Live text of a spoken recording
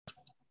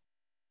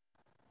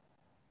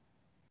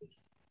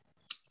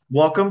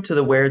Welcome to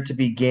the Where to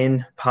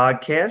Begin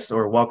podcast,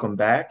 or welcome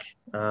back.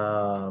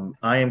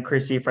 I am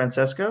Christy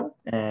Francesco,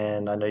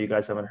 and I know you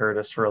guys haven't heard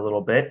us for a little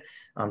bit.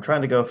 I'm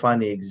trying to go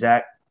find the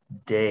exact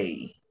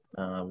day.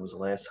 Was the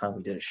last time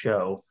we did a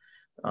show.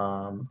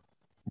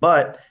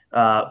 But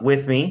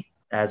with me,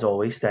 as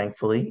always,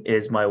 thankfully,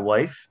 is my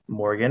wife,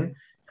 Morgan.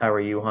 How are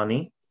you,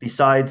 honey?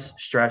 Besides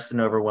stressed and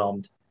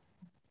overwhelmed.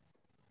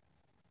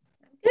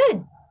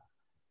 Good.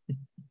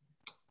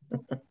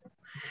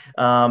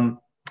 Um,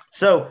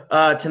 so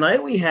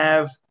tonight we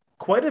have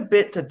quite a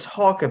bit to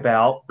talk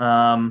about.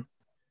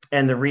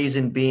 And the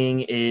reason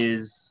being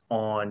is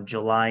on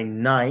July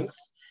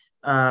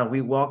 9th,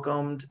 we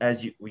welcomed,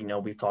 as we know,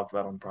 we've talked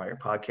about on prior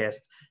podcasts,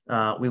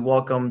 we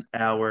welcomed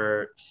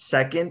our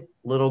second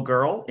little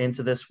girl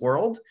into this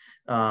world.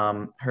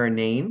 Her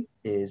name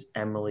is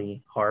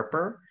Emily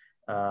Harper.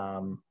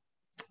 Um,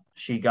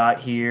 she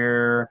got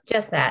here.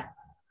 Just that.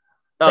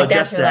 Oh, Like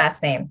that's just her that.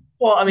 last name.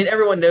 Well, I mean,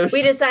 everyone knows.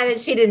 We decided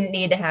she didn't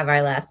need to have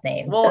our last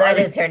name. So Well, I that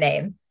mean, is her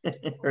name.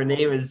 her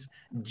name is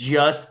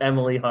just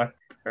Emily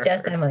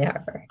Just Harper. Emily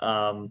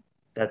Harper.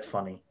 That's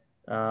funny.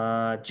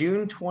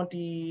 June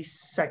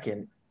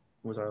 22nd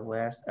was our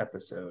last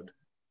episode.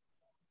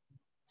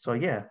 So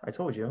yeah, I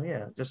told you.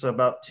 Yeah, just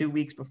about 2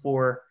 weeks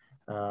before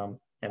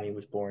Emmy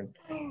was born.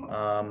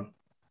 Um,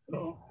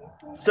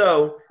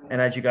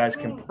 and as you guys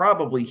can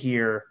probably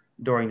hear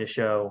during the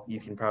show, you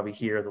can probably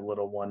hear the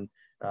little one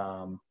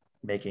um,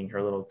 making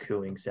her little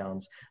cooing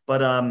sounds.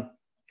 But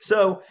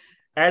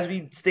as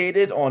we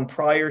stated on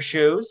prior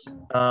shows,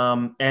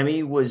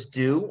 Emmy was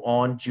due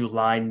on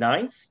July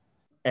 9th,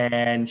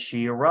 and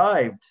she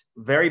arrived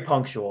very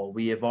punctual.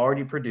 We have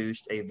already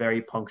produced a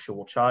very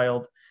punctual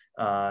child.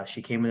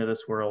 She came into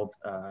this world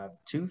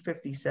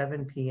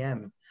 2:57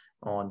 p.m.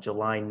 on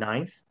July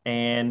 9th,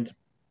 and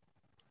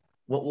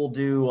what we'll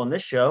do on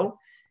this show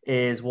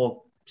is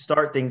we'll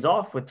start things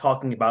off with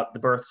talking about the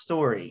birth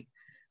story.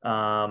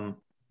 Um,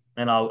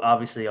 and I'll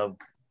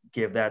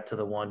give that to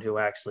the one who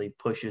actually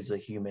pushes a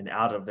human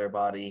out of their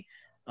body,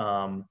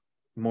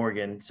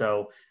 Morgan.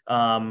 So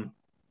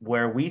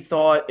where we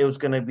thought it was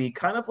going to be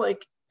kind of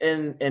like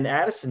an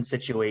Addison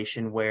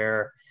situation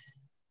where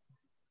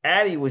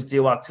Addie was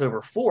due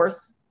October 4th,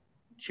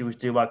 she was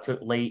due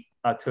late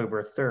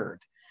October 3rd.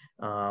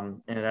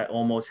 And that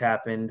almost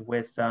happened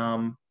with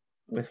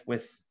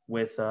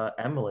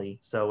Emily.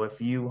 So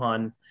if you,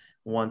 Hun,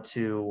 want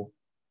to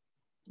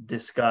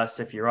discuss,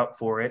 if you're up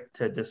for it,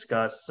 to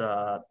discuss,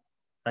 I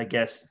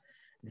guess,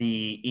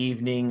 the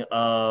evening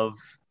of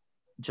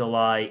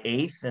July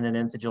 8th and then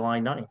into July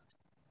 9th.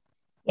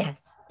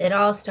 Yes. It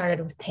all started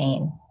with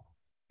pain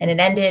and it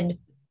ended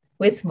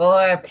with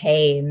more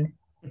pain.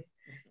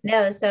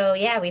 No, so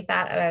yeah, we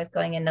thought I was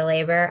going into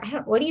labor.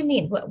 What do you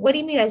mean? What do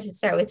you mean I should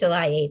start with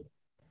July 8th?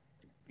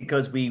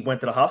 Because we went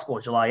to the hospital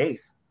July 8th.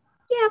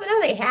 Yeah, but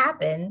nothing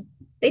happened.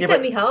 They Yeah,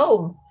 sent me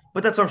home.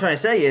 but that's what I'm trying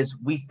to say is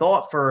we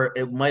thought for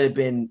it might have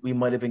been we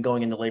might have been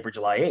going into labor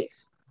July 8th.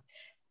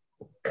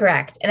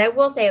 Correct. And I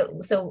will say,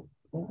 so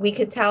we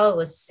could tell it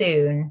was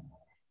soon.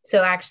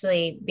 So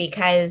actually,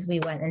 because we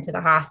went into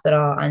the hospital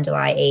on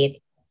July 8th,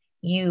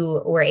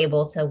 you were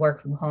able to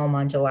work from home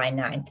on July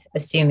 9th,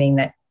 assuming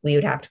that we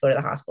would have to go to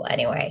the hospital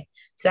anyway.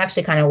 So it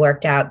actually kind of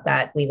worked out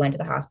that we went to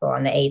the hospital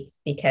on the 8th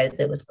because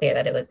it was clear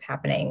that it was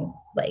happening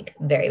like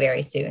very,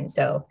 very soon.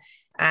 So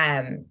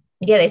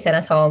yeah, they sent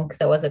us home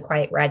because I wasn't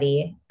quite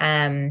ready.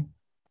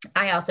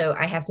 I have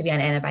to be on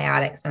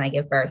antibiotics when I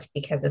give birth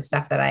because of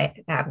stuff that I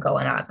have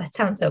going on. That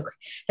sounds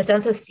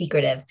so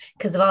secretive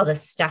because of all the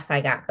stuff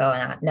I got going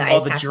on. No, I All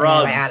just the have to be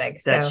on drugs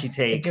antibiotics. that So she the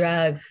takes.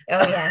 drugs.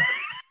 Oh yes.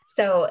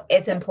 So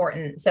it's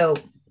important. So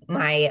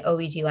my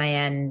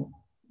OBGYN,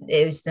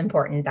 it was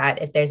important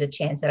that if there's a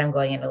chance that I'm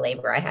going into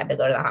labor, I had to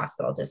go to the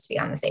hospital just to be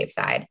on the safe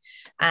side.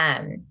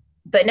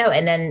 But no,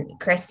 and then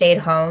Chris stayed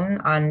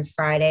home on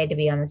Friday to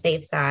be on the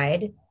safe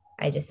side.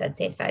 I just said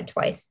safe side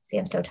twice. See,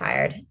 I'm so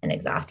tired and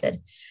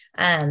exhausted.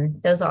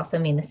 Those also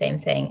mean the same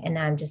thing. And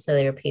now I'm just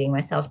slowly repeating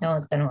myself. No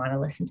one's going to want to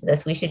listen to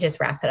this. We should just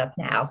wrap it up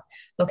now.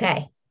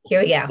 Okay,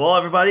 here we go. Well,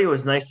 everybody, it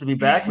was nice to be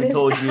back. We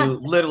told you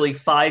literally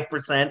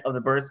 5% of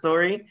the birth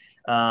story.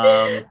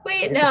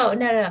 Wait,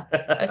 no.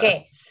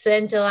 Okay. So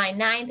then July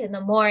 9th in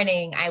the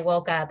morning, I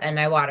woke up and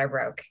my water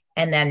broke.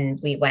 And then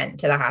we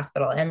went to the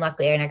hospital. And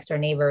luckily, our next door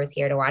neighbor was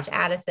here to watch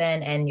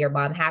Addison. And your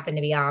mom happened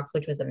to be off,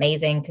 which was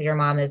amazing because your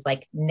mom is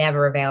like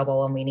never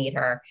available when we need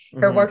her.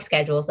 Her work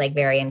schedule is like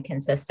very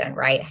inconsistent,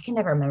 right? I can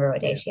never remember what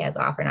day she has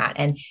off or not.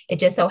 And it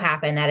just so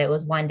happened that it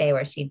was one day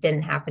where she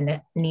didn't happen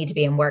to need to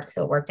be in work.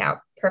 So it worked out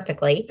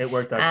perfectly. It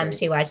worked out great.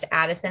 She watched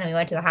Addison and we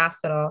went to the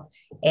hospital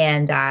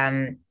and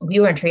we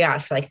were in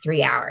triage for like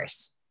 3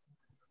 hours,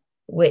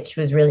 which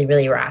was really,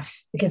 really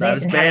rough because Not they as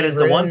didn't have bad any as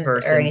the one rooms or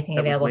person anything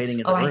that was available. waiting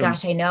in Oh the my room.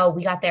 gosh, I know.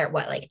 We got there at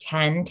what, like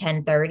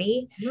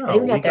 10:30? I No,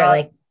 think we got there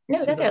like, no,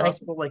 we to got the there like,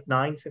 hospital like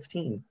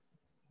 9:15,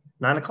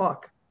 9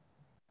 o'clock.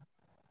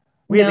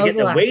 We had no, to it was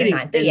get a there little after waiting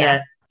nine, but in yeah,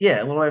 that,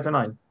 yeah, a little after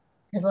 9. it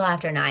was a little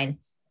after nine.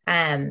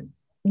 Um,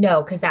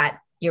 no, because that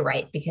you're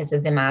right, because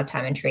of the amount of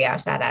time in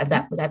triage that adds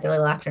up. We got there a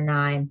little after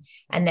nine,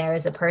 and there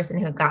was a person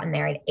who had gotten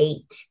there at 8.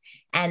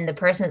 And the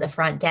person at the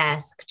front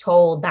desk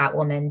told that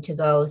woman to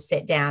go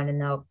sit down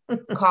and they'll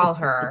call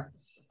her,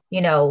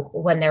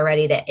 when they're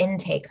ready to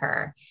intake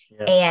her.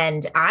 Yeah.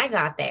 And I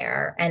got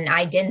there and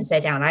I didn't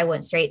sit down. I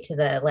went straight to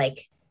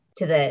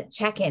the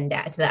check-in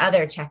desk, to the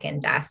other check-in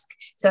desk.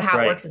 So how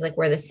it Right. works is like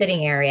where the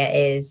sitting area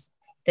is,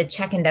 the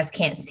check-in desk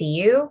can't see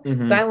you. So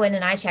Mm-hmm. I went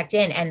and I checked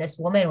in, and this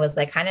woman was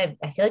like I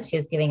feel like she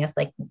was giving us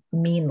like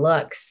mean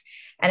looks.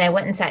 And I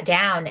went and sat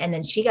down, and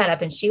then she got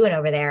up and she went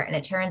over there. And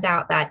it turns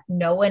out that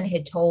no one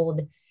had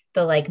told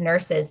the like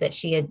nurses that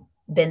she had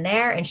been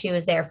there, and she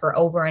was there for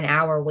over an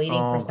hour waiting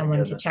for Oh my someone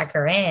to goodness. check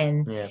her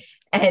in. Yeah.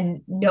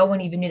 And no one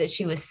even knew that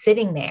she was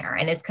sitting there.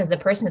 And it's because the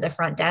person at the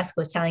front desk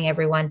was telling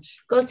everyone,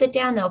 go sit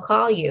down, they'll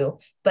call you.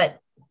 But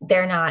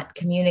they're not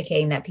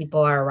communicating that people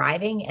are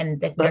arriving,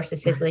 and the But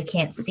nurses physically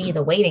can't see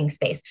the waiting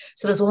space.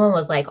 So this woman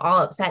was like all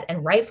upset,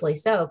 and rightfully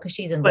so, because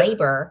she's in but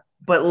labor.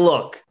 but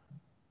look,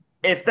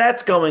 if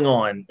that's going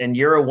on and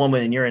you're a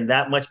woman and you're in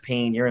that much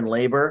pain, you're in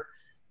labor,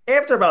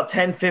 after about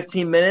 10,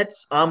 15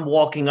 minutes, I'm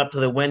walking up to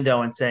the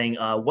window and saying,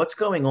 what's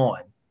going on?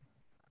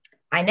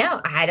 I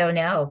know. I don't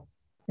know.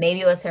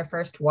 Maybe it was her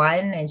first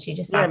one and she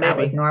just Yeah, thought that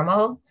was maybe.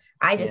 normal.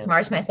 I just Yeah.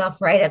 marched myself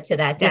right up to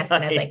that Yeah, desk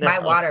and I was I like, my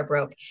know. water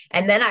broke.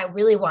 And then I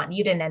really want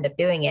you didn't end up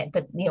doing it.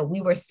 But we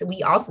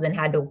also then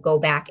had to go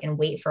back and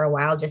wait for a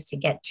while just to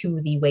get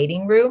to the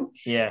waiting room.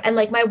 Yeah. And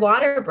like my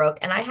water broke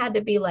and I had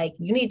to be like,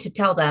 you need to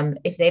tell them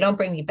if they don't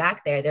bring me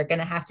back there, they're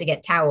gonna have to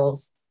get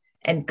towels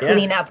and Yeah.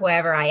 clean up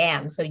wherever I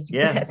am. So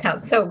Yeah. that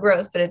sounds so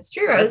gross, but it's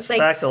true. I That's was a like,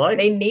 fact of life.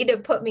 they need to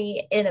put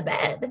me in a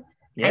bed.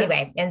 Yeah.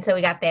 Anyway, and so we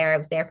got there. I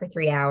was there for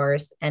 3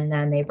 hours, and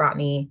then they brought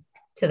me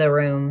to the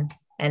room,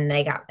 and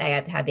I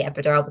had the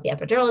epidural, but the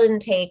epidural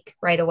didn't take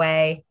right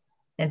away,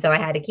 and so I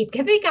had to keep.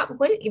 They got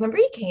what? You remember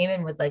he came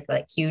in with like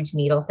huge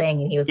needle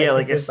thing, and he was Yeah,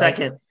 like, like "This a is like."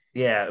 second.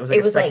 Yeah, it was like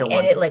It a was like, second and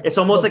one. it like It's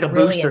almost like looked a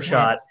really booster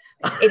shot.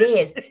 intense. It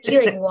is. He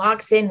like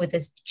walks in with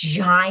this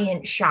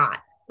giant shot,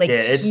 like Yeah,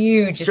 it's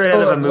huge, just straight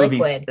out full of of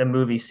liquid. a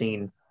movie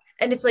scene.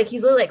 And it's like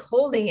he's literally like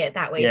holding it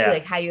that way too, Yeah.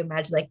 like how you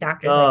imagine like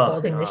doctors like Oh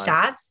holding the God.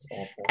 shots. It's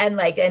awful.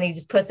 And he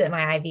just puts it in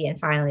my IV, and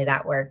finally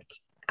that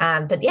worked.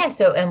 But yeah,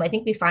 so and I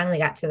think we finally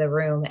got to the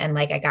room, and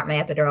like I got my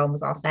epidural and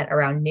was all set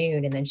around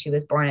noon, and then she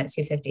was born at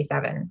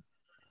 2:57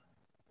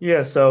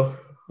 Yeah, so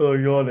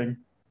yawning.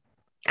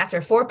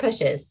 after 4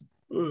 pushes.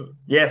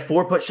 Yeah,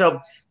 4 push. So,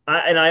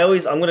 I'm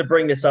going to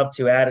bring this up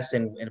to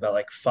Addison in about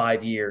like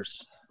 5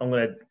 years. I'm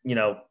going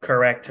to,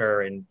 correct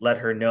her and let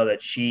her know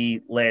that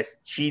she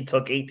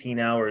took 18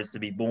 hours to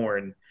be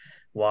born,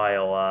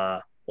 while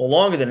well,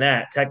 longer than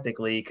that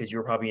technically, because you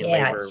were probably in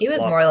Yeah, labor she was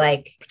long more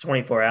like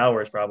 24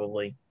 hours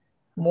probably.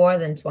 more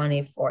than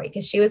 24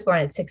 because she was born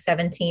at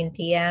 6:17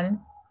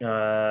 p.m.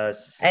 I would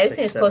say Six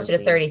it's closer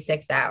to seventeen.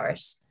 36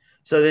 hours.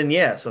 So then,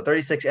 yeah, so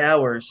 36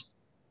 hours.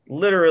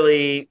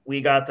 Literally,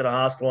 we got to the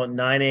hospital at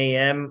 9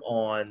 a.m.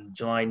 on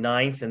July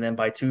 9th, and then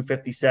by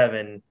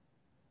 2:57,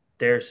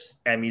 there's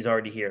Emmy's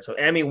already here. So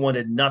Emmy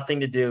wanted nothing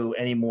to do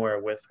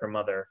anymore with her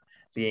mother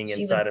being She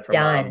was inside of her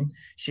mom. done.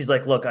 She's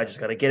like, look, I just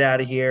got to get out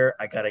of here.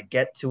 I got to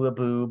get to a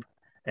boob,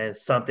 and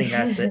something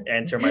has to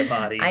enter my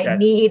body. I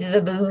need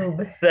the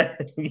boob.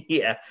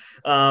 Yeah.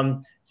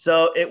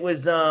 So it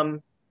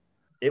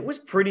was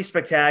pretty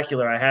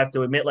spectacular, I have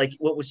to admit. Like,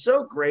 what was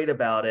so great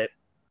about it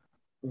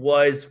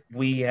was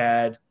we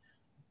had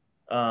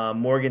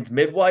Morgan's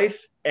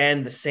midwife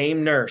and the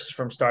same nurse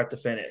from start to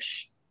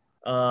finish.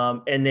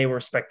 And they were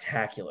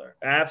spectacular,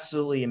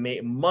 absolutely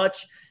amazing.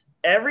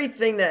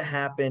 Everything that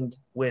happened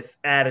with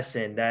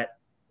Addison that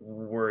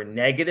were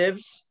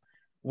negatives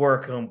were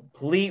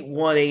complete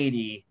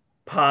 180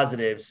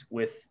 positives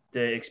with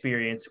the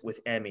experience with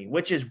Emmy,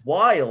 which is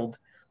wild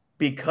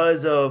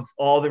because of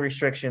all the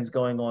restrictions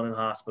going on in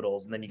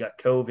hospitals. And then you got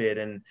COVID,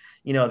 and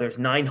there's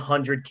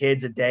 900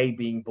 kids a day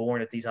being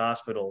born at these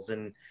hospitals.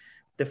 And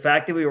the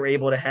fact that we were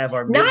able to have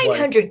our midwife,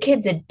 900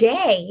 kids a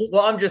day.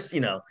 well, I'm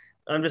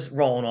just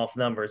rolling off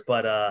numbers,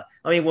 but I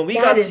mean, when we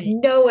That got is to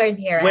nowhere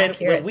near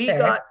accurate,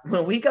 sir.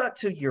 when we got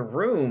to your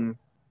room,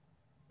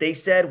 they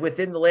said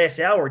within the last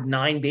hour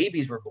 9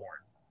 babies were born.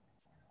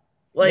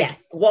 Like,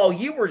 Yes. while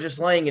you were just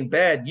laying in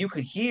bed, you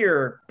could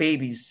hear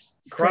babies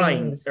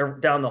crying Screams.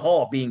 down the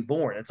hall being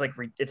born. It's like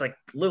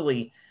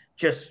literally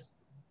just,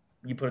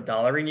 you put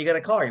 $1 in, you get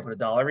a car. You put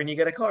 $1 in, you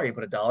get a car. You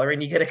put $1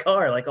 in, you get a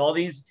car. Like, all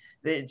these,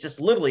 it's just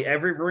literally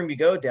every room you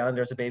go down,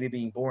 there's a baby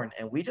being born.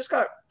 And we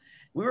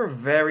were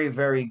very,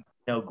 very,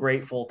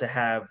 grateful to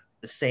have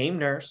the same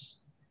nurse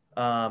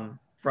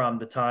from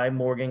the time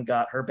Morgan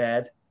got her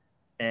bed,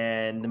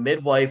 and the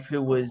midwife who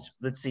was,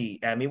 let's see,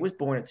 Emmy was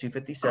born at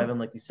 2:57,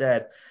 like we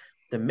said.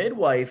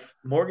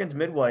 Morgan's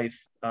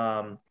midwife,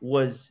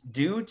 was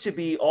due to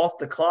be off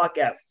the clock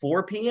at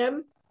 4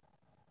 p.m.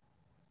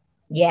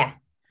 Yeah.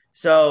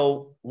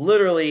 So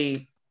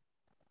literally,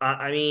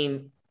 I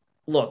mean,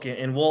 look,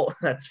 and we'll,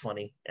 that's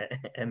funny.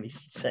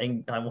 Emmy's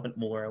saying, I want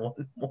more, I want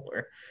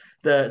more.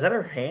 Is that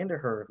her hand or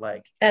her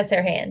leg? That's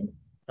her hand.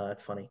 Oh,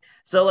 that's funny.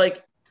 So,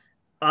 like,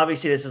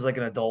 obviously, this is like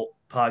an adult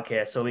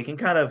podcast, so we can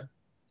kind of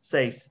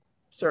say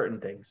certain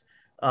things.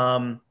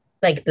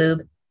 Like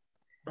boob.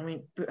 I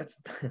mean, that's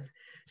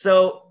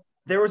so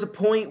there was a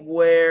point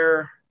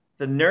where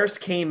the nurse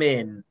came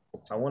in,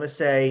 I want to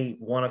say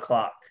 1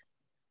 o'clock.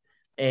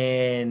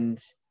 And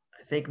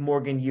I think,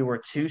 Morgan, you were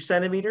 2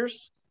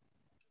 centimeters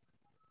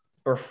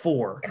or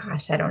four.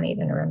 Gosh, I don't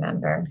even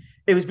remember.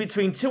 It was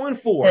between two and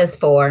It four. was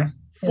four.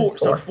 It was Four,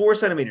 so four. 4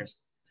 centimeters.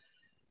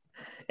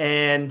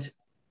 And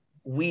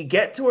we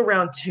get to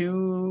around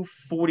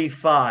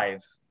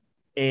 2:45,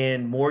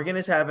 and Morgan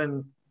is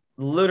having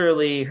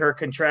literally her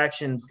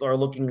contractions are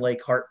looking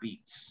like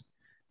heartbeats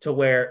to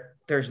where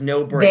there's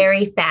no break.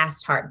 Very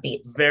fast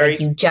heartbeats. Like Very,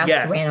 you just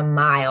ran yes, a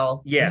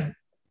mile yeah.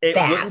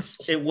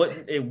 fast. It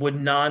would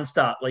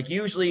nonstop. Like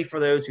usually for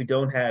those who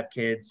don't have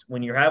kids,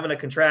 when you're having a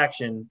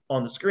contraction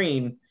on the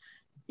screen,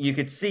 you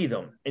could see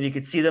them and you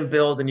could see them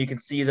build and you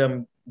could see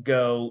them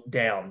go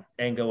down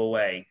and go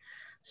away.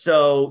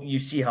 So you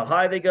see how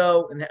high they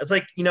go. And it's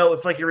like,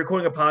 it's like you're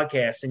recording a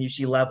podcast and you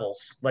see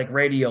levels, like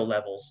radio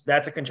levels.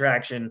 That's a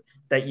contraction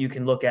that you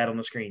can look at on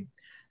the screen.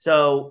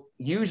 So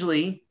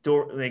usually,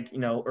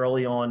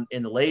 early on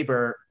in the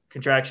labor,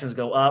 contractions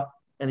go up,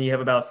 and then you have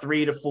about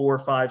 3 to 4,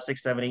 5,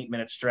 6, 7, 8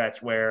 minute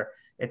stretch where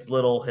it's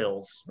little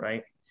hills,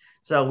 right?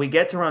 So we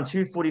get to around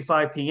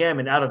 2:45 p.m.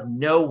 and out of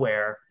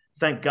nowhere,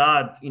 thank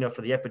God,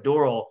 for the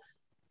epidural,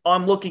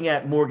 I'm looking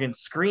at Morgan's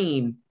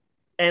screen,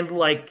 and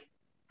like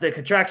the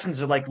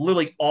contractions are like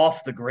literally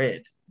off the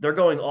grid. They're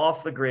going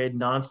off the grid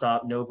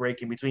nonstop, no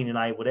break in between. And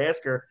I would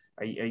ask her,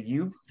 are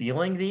you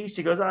feeling these?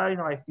 She goes,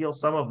 I feel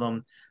some of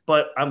them.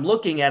 But I'm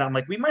looking at it, I'm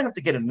like, we might have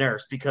to get a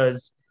nurse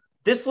because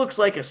this looks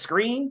like a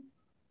screen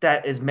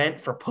that is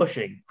meant for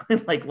pushing.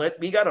 Like,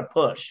 we got to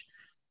push.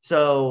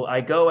 So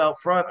I go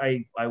out front,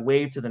 I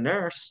wave to the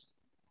nurse,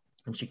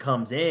 and she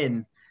comes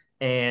in,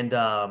 and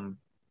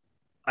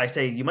I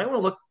say, you might want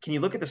to look, can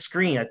you look at the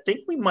screen? I think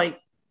we might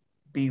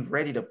be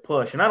ready to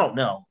push. And I don't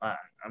know.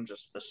 I'm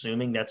just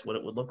assuming that's what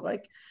it would look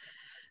like.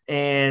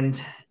 And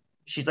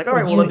she's like, all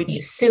right, well, let me. You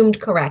assumed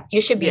correct.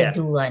 You should be a Yeah.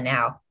 doula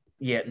now.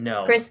 Yeah,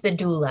 no. Chris the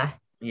doula.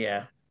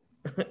 Yeah.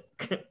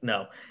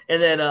 No.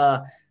 And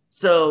then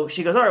so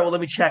she goes, all right, well,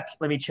 let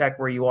me check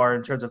where you are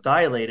in terms of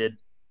dilated.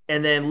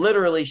 And then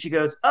literally she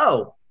goes,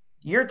 oh,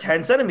 you're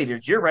 10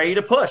 centimeters. You're ready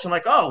to push. I'm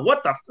like, oh,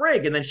 what the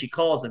frig? And then she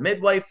calls the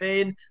midwife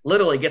in,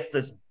 literally gets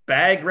this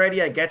bag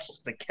ready, I guess,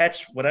 to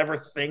catch whatever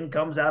thing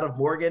comes out of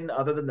Morgan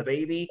other than the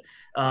baby.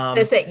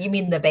 You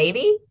mean the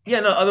baby?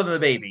 Yeah, no, other than the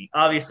baby.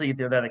 Obviously,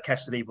 they're there to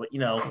catch the baby, but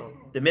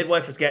the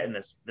midwife is getting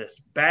this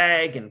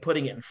bag and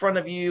putting it in front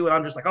of you, and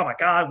I'm just like, oh my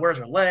god, where's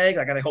her leg?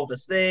 I gotta hold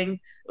this thing.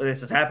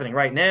 This is happening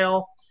right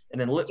now. And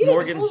then You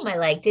didn't hold my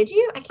leg, did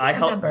you? I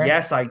held. remember.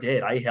 Yes, I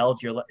did. I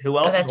held your leg. Who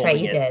else? Oh, that's right,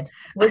 you did.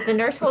 Was the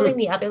nurse holding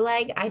the other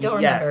leg? I don't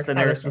remember. Yes, the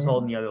nurse was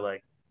holding the other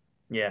leg.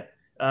 Yeah.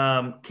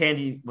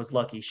 Candy was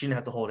lucky; she didn't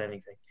have to hold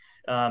anything,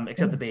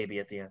 except the baby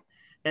at the end.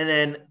 And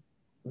then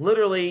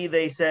literally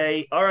they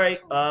say, all right,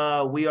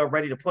 we are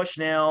ready to push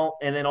now.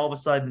 And then all of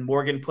a sudden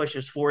Morgan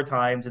pushes 4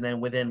 times. And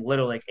then within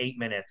literally like 8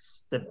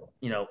 minutes,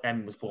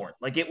 Emmy was born.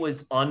 Like, it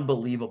was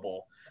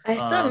unbelievable. I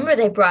still remember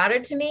they brought her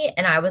to me,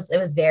 and it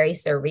was very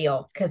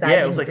surreal because I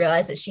didn't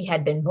realize that she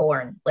had been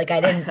born. Like,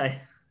 I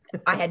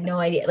had no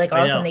idea. Like, all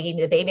of a sudden they gave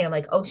me the baby and I'm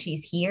like, oh,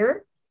 she's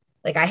here.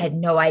 Like, I had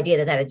no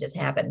idea that had just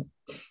happened.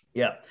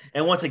 Yeah.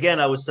 And once again,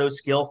 I was so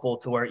skillful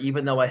to where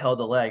even though I held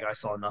the leg, I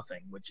saw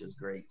nothing, which is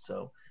great.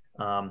 So,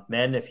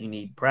 men, if you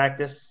need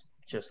practice,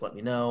 just let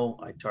me know.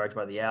 I charge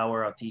by the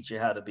hour. I'll teach you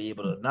how to be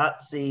able to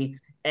not see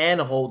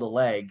and hold a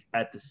leg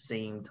at the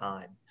same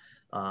time.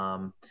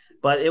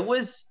 But it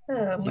was,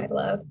 oh, my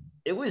love.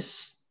 It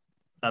was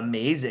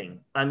amazing.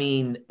 I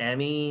mean,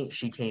 Emmy,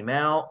 she came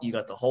out, you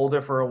got to hold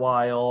her for a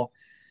while.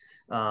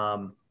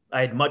 I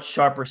had much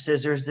sharper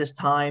scissors this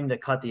time to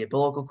cut the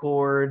umbilical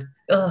cord.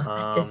 Oh,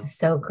 that's just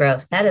so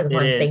gross. That is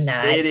one thing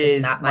that it's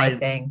just not my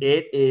thing.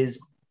 It is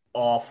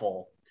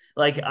awful.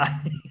 Like,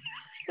 I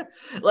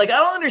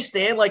don't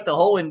understand, like, the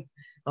whole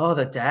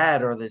the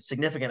dad or the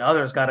significant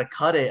other's got to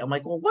cut it. I'm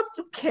like, well,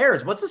 who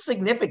cares? What's the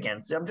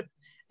significance?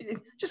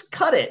 Just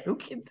cut it.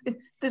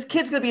 This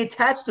kid's going to be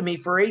attached to me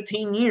for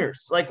 18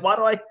 years. Like, why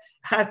do I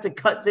have to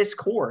cut this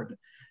cord?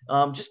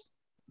 Just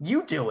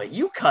you do it.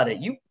 You cut it.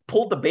 You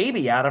pulled the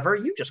baby out of her.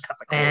 You just cut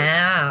the cord.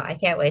 Wow. I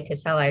can't wait to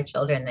tell our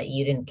children that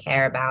you didn't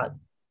care about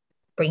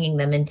bringing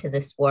them into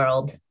this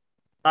world.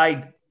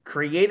 I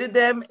created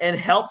them and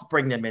helped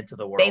bring them into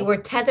the world. They were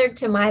tethered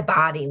to my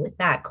body with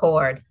that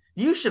cord.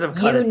 You should have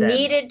cut it then. You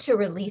needed to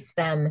release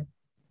them,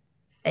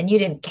 and you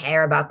didn't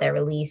care about their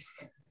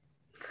release.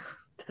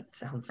 That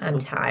sounds so I'm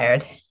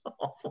tired.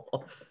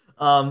 awful.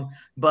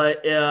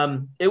 But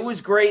it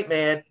was great,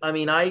 man. I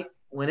mean,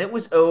 when it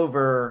was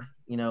over,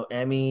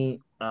 Emmy,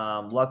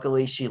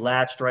 luckily she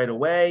latched right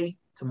away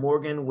to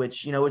Morgan,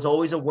 which, is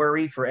always a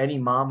worry for any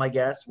mom, I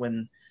guess,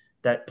 when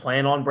that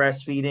plan on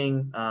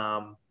breastfeeding.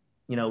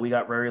 We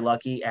got very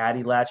lucky.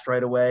 Addie latched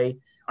right away.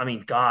 I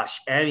mean, gosh,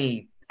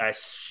 Emmy, as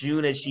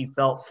soon as she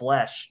felt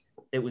flesh,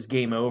 it was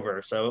game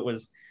over. So it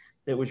was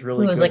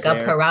really. It was like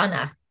there. A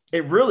piranha.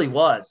 It really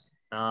was.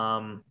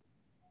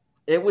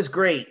 It was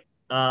great.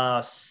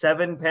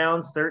 7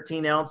 pounds,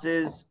 13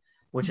 ounces,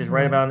 which is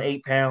right about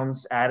 8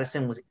 pounds.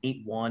 Addison was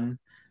 8'1".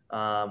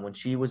 when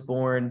she was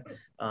born.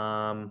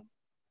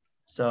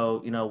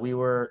 So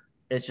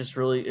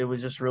it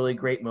was just really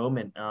great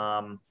moment.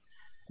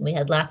 We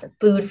had lots of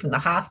food from the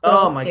Oh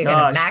hospital. my So we're going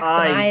to gosh,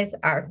 maximize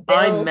our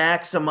I bill.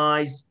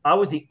 maximized. I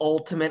was the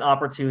ultimate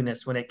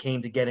opportunist when it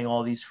came to getting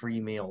all these free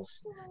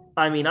meals.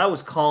 I mean, I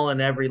was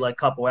calling every like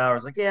couple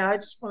hours, like, yeah, I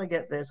just want to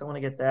get this, I want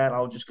to get that.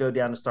 I'll just go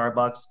down to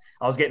Starbucks.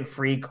 I was getting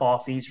free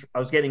coffees. I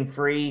was getting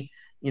free,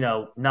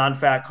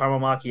 non-fat caramel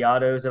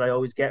macchiatos that I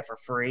always get for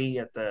free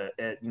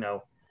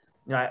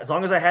as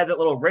long as I had that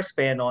little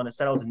wristband on and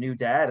said I was a new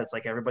dad. It's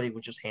like everybody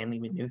was just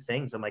handing me new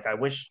things. I'm like, I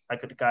wish I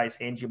could, guys,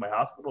 hand you my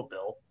hospital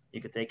bill.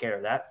 You could take care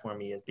of that for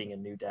me as being a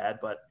new dad.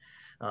 But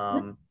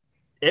um,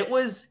 it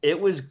was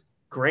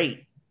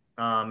great.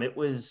 It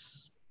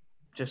was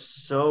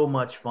just so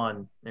much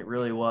fun. It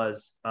really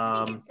was.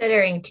 I think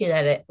considering too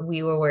that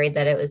we were worried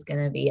that it was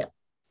going to be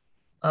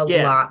a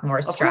Yeah, lot more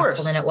of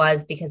stressful than course. it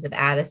was because of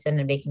Addison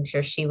and making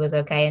sure she was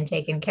okay and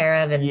taken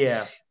care of. And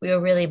Yeah, we were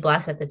really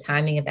blessed that the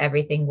timing of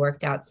everything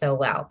worked out so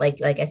well.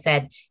 Like I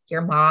said,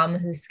 your mom,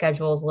 whose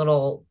schedule is a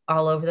little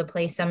all over the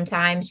place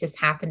sometimes, just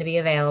happened to be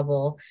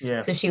available. yeah.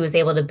 So she was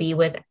able to be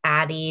with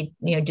Addie,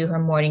 do her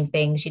morning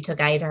thing. She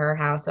took Addie to her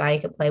house so Addie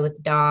could play with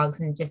the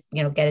dogs and just,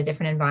 get a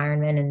different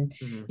environment. And,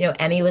 Hmm.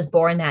 Emmy was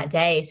born that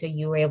day. So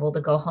you were able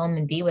to go home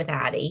and be with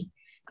Addie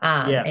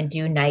Yeah. and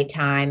do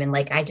nighttime. And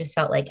like I just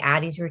felt like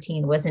Addie's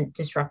routine wasn't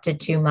disrupted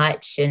too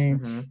much. And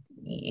Hmm.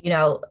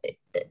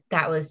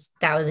 that was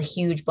a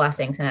huge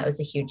blessing. So that was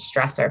a huge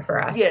stressor for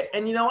Yeah, us.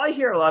 and I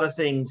hear a lot of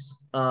things.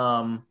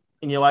 And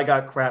I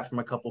got crap from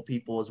a couple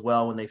people as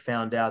well when they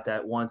found out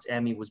that once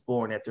Emmy was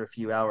born, after a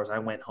few hours, I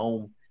went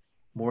home.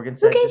 Morgan Who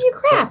said, gave "Just you go."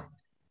 crap?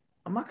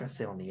 I'm not gonna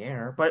say on the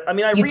air, but I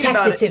mean, I You read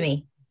about texted it. to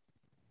me.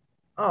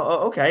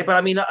 Okay, but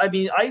I mean,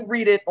 I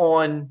read it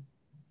on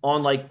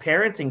like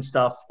parenting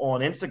stuff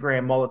on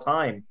Instagram all the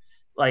time.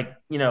 Like,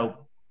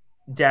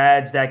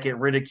 dads that get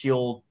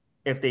ridiculed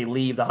if they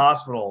leave the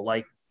hospital,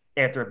 like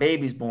after a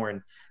baby's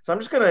born. So I'm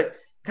just gonna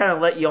kind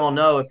of let you all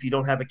know, if you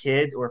don't have a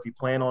kid or if you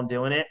plan on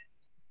doing it,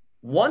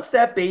 once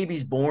that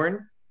baby's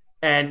born,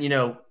 and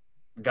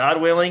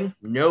God willing,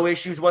 no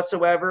issues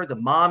whatsoever. The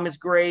mom is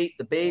great,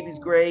 the baby's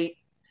great.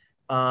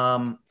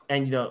 And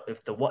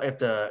if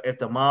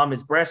the mom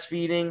is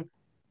breastfeeding,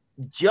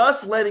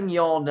 just letting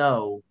y'all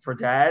know, for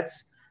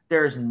dads,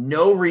 there's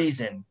no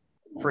reason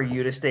for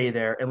you to stay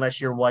there unless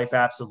your wife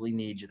absolutely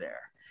needs you there.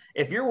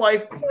 If your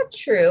wife, It's not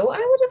true. I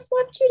would have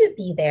loved you to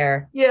be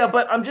there. yeah,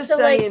 but I'm just To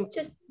like saying,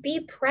 just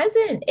be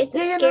present. It's a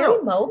yeah, yeah, no, scary no,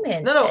 no,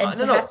 moment no, and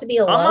no, to have no. to be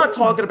I'm not alone.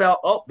 talking about,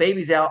 oh,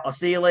 baby's out, I'll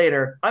see you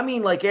later. I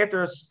mean, like,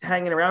 after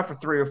hanging around for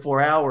 3 or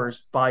 4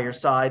 hours by your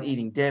side,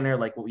 eating dinner,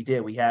 like what we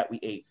did. We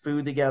ate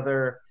food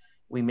together.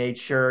 We made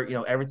sure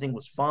everything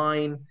was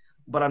fine.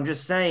 But I'm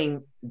just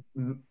saying,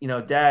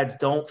 dads,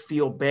 don't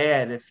feel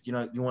bad if you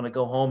want to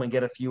go home and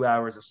get a few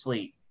hours of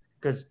sleep,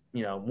 because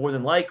more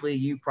than likely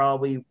you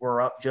probably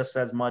were up just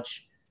as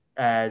much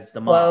as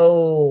the mom.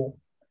 Whoa.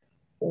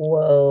 I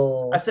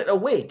Whoa. said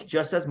awake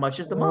just as much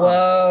as the mom.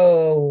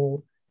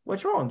 Whoa.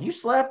 What's wrong? You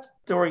slept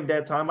during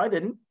that time. I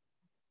didn't.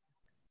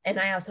 And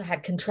I also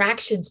had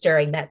contractions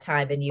during that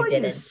time and you But you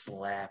didn't.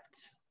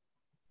 slept.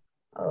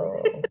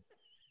 Oh,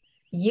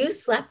 you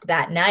slept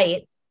that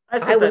night. I I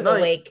slept that was night.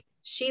 awake.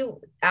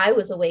 I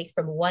was awake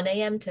from 1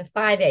 a.m. to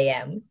 5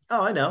 a.m.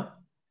 Oh, I know.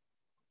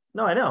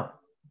 No, I know.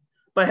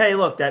 But hey,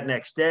 look, that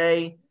next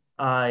day,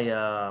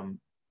 I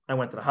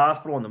went to the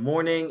hospital in the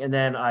morning, and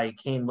then I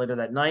came later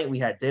that night. We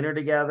had dinner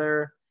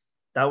together.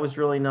 That was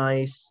really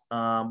nice.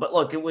 But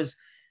look,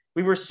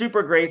 we were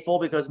super grateful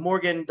because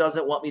Morgan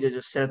doesn't want me to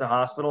just sit at the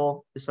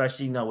hospital,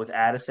 especially with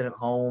Addison at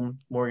home.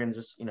 Morgan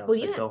just Well,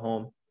 said, go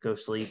home, go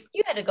sleep.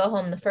 you had to go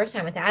home the first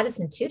time with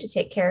Addison too to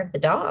take care of the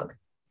dog.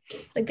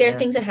 Like there are Yeah,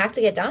 things that have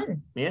to get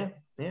done. yeah,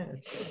 yeah.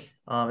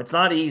 It's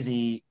not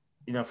easy,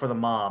 for the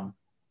mom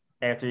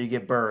after you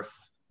give birth,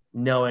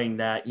 knowing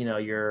that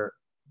your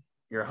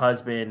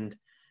husband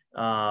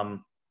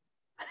um,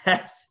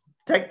 has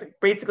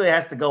basically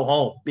has to go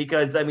home,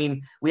 because I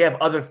mean we have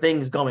other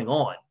things going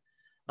on.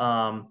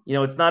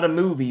 It's not a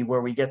movie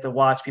where we get to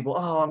watch people.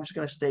 Oh, I'm just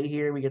gonna stay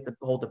here. We get to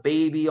hold the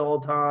baby all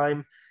the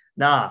time.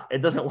 Nah, it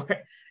doesn't work.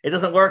 It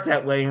doesn't work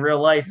that way in real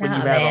life when you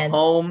Nah, have a man.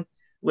 home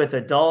with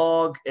a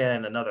dog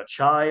and another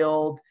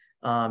child.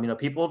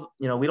 People.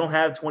 We don't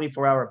have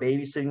 24-hour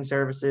babysitting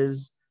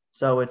services,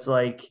 so it's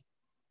like,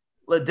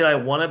 did I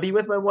want to be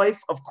with my wife?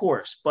 Of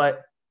course,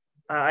 but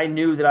I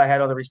knew that I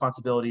had other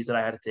responsibilities that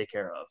I had to take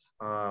care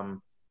of.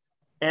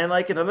 And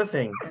like another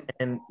thing,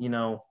 and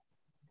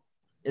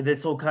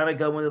this will kind of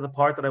go into the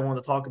part that I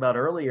wanted to talk about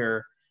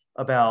earlier,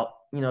 about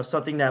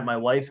something that my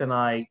wife and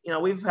I,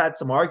 we've had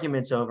some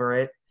arguments over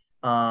it.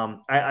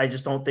 I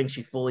just don't think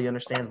she fully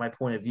understands my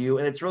point of view,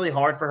 and it's really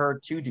hard for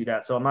her to do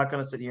that. So I'm not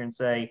going to sit here and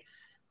say,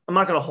 I'm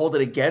not going to hold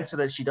it against her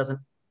that she doesn't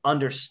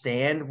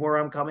understand where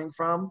I'm coming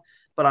from.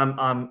 But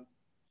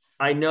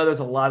I know there's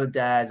a lot of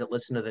dads that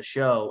listen to the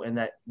show and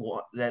that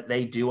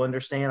they do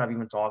understand. I've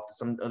even talked to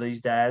some of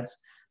these dads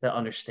that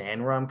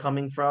understand where I'm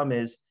coming from.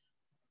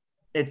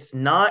 It's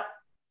not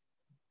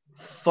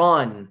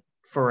fun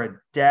for a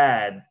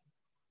dad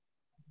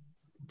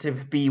to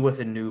be with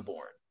a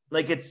newborn.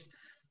 Like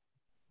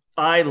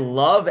I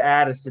love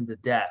Addison to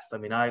death. I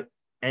mean,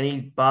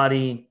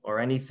 anybody or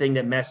anything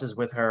that messes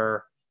with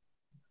her,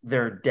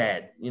 they're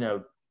dead.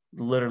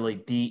 Literally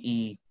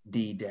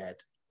DED dead.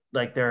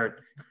 Like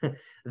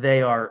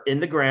they are in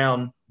the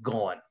ground,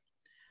 gone.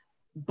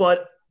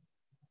 But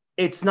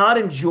it's not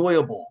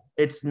enjoyable.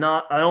 It's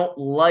not. I don't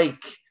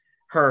like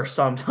her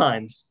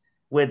sometimes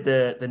with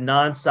the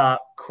nonstop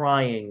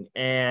crying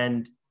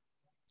and.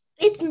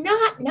 It's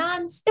not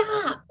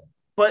nonstop.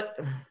 But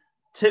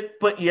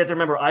you have to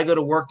remember, I go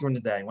to work during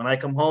the day. When I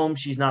come home,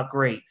 she's not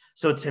great.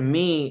 So to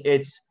me,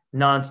 it's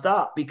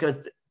nonstop because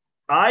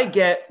I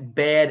get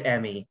bad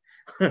Emmy.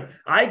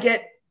 I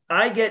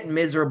get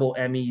miserable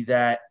Emmy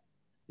that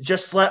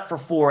just slept for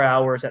 4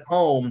 hours at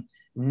home.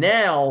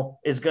 Now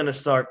is going to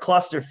start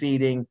cluster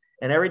feeding,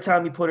 and every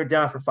time you put her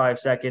down for 5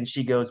 seconds,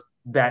 she goes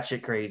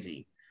batshit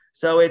crazy.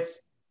 So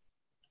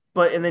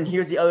and then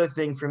here's the other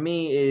thing for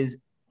me is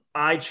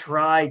I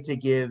try to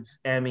give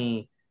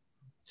Emmy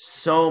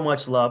so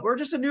much love, or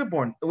just a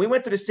newborn. We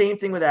went through the same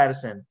thing with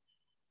Addison.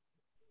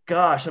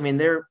 Gosh, I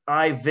mean,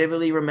 I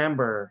vividly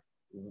remember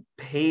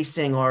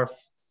pacing our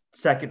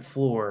second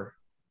floor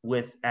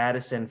with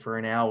Addison for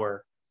an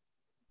hour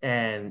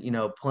and,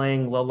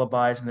 playing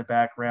lullabies in the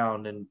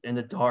background and in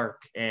the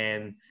dark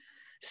and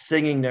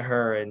singing to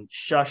her and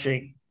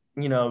shushing,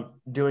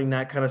 doing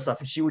that kind of stuff.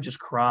 And she would just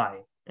cry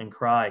and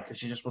cry because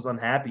she just was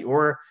unhappy,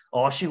 or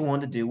all she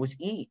wanted to do was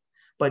eat.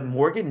 But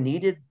Morgan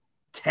needed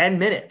 10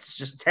 minutes,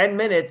 just 10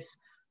 minutes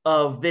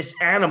of this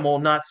animal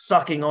not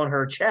sucking on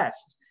her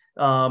chest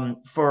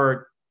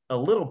for a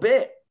little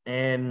bit.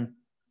 And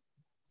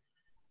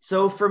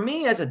so for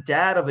me as a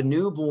dad of a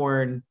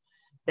newborn,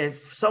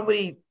 if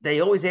they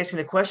always ask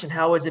me the question,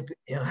 how is it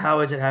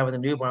having a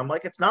newborn? I'm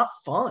like, it's not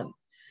fun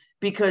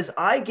because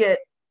I get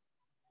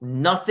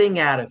nothing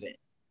out of it.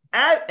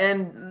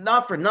 And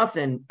not for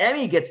nothing,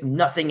 Emmy gets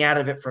nothing out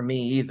of it from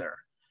me either.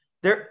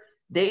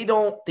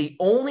 The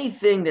only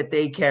thing that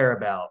they care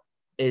about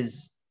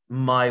is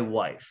my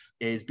wife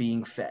is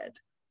being fed.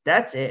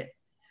 That's it.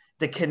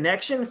 The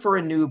connection for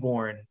a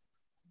newborn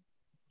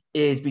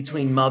is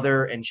between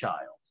mother and child.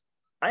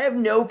 I have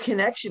no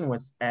connection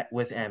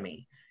with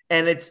Emmy.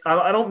 And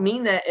I don't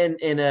mean that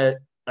in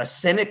a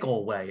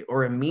cynical way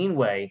or a mean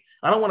way.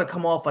 I don't want to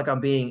come off like I'm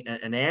being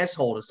an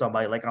asshole to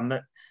somebody. Like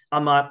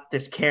I'm not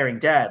this caring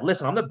dad.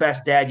 Listen, I'm the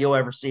best dad you'll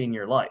ever see in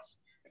your life.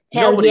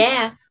 Hell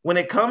yeah. When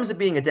it comes to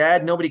being a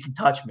dad, nobody can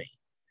touch me.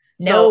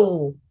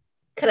 No.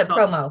 Cut a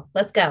promo.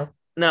 Let's go.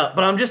 No,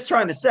 but I'm just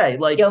trying to say,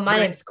 like, yo, my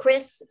name's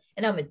Chris,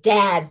 and I'm a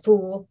dad,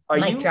 fool.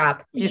 Mic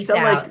drop. You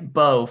sound like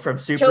Bo from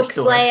Superstore. Choke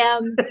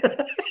slam,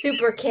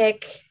 super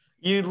kick.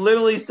 You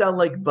literally sound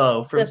like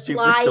Bo from Superstore.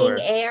 The flying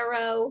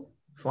arrow.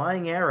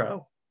 Flying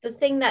arrow. The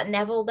thing that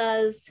Neville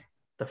does.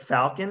 The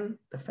falcon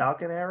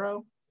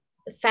arrow.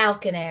 The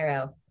falcon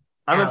arrow.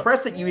 I'm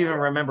impressed that you even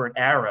remember an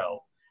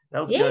arrow.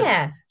 That was good.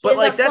 Yeah, but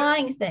like that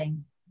flying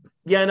thing.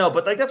 Yeah, I know,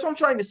 but like that's what I'm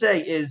trying to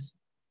say is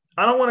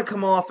I don't want to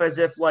come off as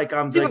if like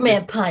I'm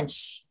Superman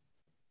punch.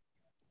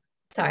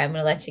 Sorry, I'm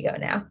gonna let you go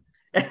now.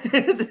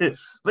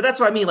 But that's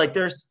what I mean. Like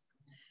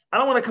I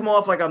don't want to come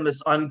off like I'm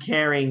this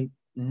uncaring,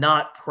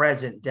 not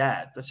present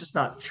dad. That's just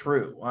not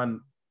true.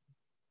 I'm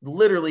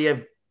literally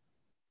and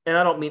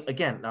I don't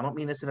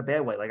mean this in a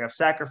bad way. Like I've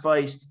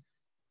sacrificed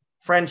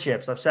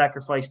friendships, I've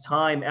sacrificed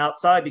time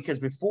outside because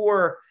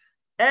before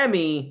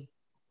Emmy,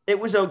 it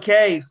was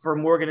okay for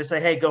Morgan to say,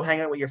 hey, go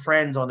hang out with your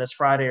friends on this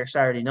Friday or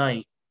Saturday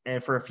night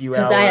and for a few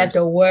hours. Because I have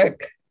to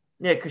work.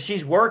 Yeah, because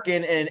she's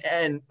working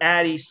and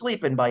Addie's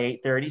sleeping by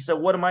 8:30.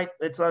 So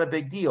it's not a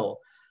big deal.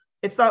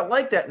 It's not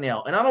like that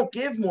now. And I don't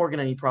give Morgan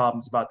any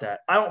problems about that.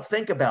 I don't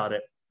think about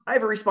it. I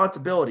have a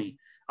responsibility.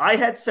 I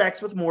had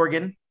sex with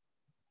Morgan,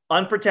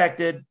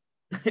 unprotected,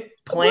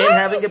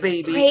 having a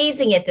baby.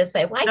 Praising it this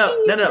way. Why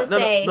can't you just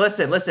say...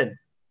 Listen.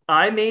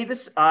 I made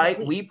this.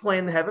 We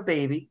planned to have a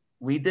baby.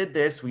 We did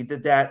this, we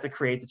did that to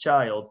create the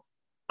child.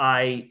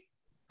 I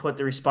put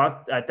the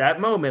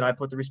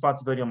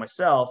responsibility on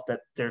myself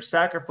that there's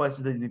sacrifices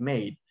that be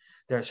made.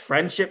 There's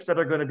friendships that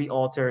are going to be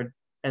altered.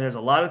 And there's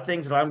a lot of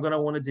things that I'm going to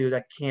want to do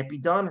that can't be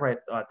done right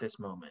at this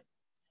moment.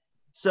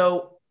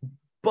 So,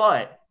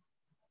 but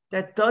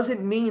that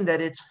doesn't mean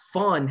that it's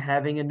fun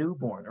having a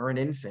newborn or an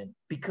infant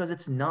because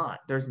it's not.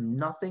 There's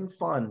nothing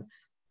fun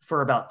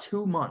for about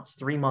 2 months,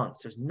 3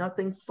 months. There's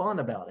nothing fun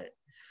about it.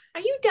 Are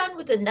you done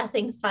with the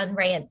nothing fun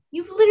rant?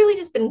 You've literally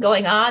just been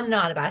going on and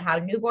on about how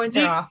newborns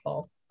are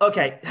awful.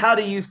 Okay. How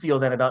do you feel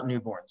then about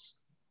newborns?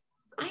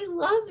 I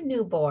love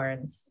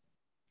newborns.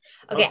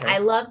 Okay. I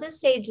love the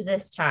stage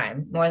this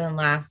time more than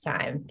last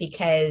time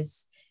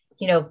because,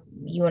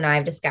 you and I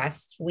have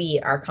discussed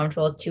we are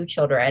comfortable with 2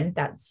 children.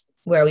 That's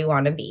where we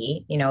want to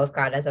be. If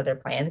God has other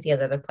plans, he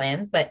has other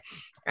plans. But,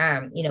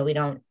 we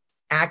don't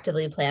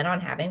actively plan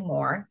on having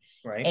more.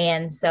 Right.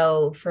 And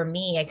so for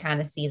me, I kind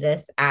of see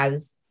this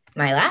as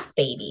my last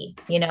baby,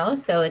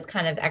 so it's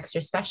kind of extra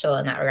special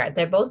in that regard.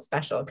 They're both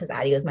special because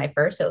Addie was my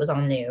first, so it was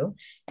all new.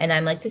 And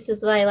I'm like, this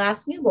is my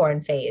last newborn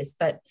phase.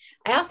 But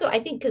I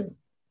think because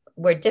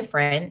we're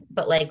different,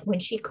 but like when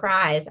she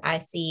cries, I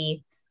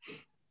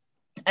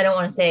don't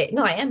want to say,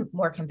 no, I am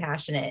more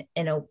compassionate,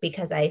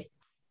 because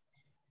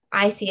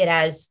I see it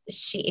as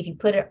if you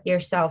put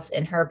yourself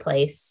in her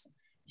place,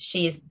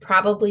 she's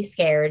probably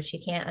scared. She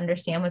can't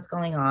understand what's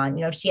going on.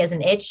 If she has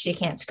an itch, she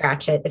can't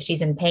scratch it. If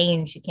she's in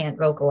pain, she can't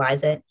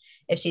vocalize it.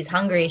 If she's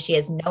hungry, she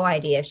has no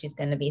idea if she's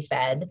going to be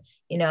fed.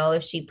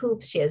 If she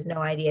poops, she has no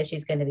idea if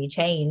she's going to be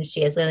changed.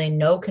 She has literally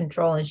no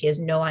control, and she has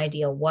no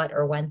idea what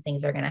or when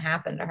things are going to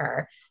happen to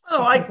her. Oh,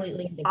 She's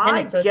completely I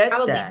independent. So it's get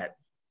probably that.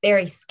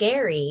 very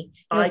scary.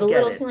 I The get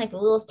little it. thing, like the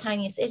littlest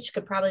tiniest itch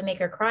could probably make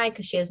her cry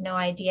because she has no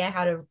idea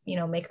how to,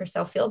 make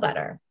herself feel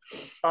better.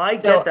 I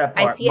get So that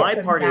I part. see it My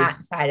from part that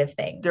is side of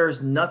things.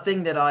 there's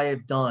nothing that I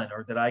have done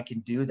or that I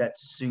can do that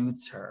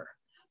soothes her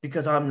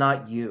because I'm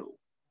not you.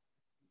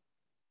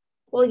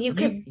 Well, you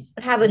could You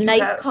have a you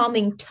nice have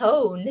calming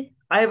tone.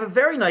 I have a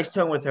very nice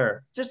tone with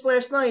her. Just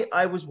last night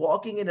I was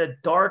walking in a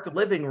dark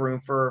living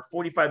room for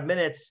 45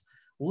 minutes,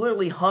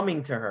 literally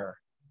humming to her.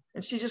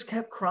 And she just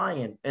kept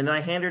crying. And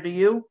I hand her to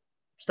you.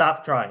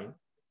 Stop crying.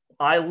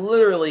 I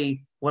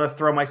literally want to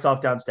throw myself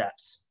down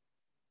steps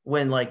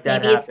when like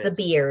that Maybe it's the happens.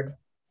 beard.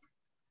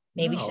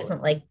 Maybe she No, doesn't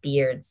it's like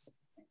beards.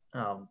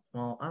 well,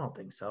 I don't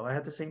think so. I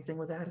had the same thing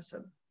with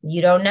Addison.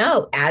 You don't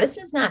know.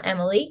 Addison's not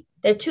Emily.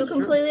 They're two It's true.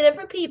 completely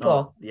different Oh,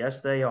 people.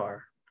 yes, they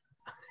are.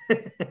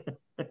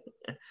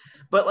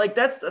 But like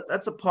that's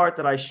a part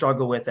that I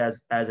struggle with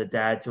as a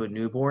dad to a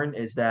newborn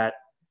is that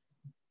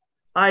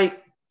I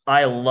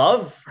I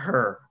love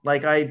her.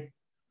 Like I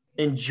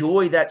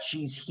enjoy that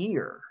she's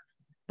here.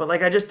 But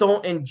like I just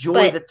don't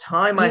enjoy the But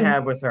time I you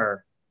have with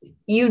her.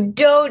 you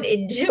don't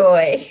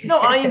enjoy. No,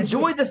 I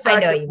enjoy the I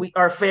fact know that you.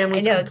 our I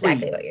family's know exactly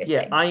complete. what you're Yeah,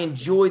 saying. I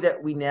enjoy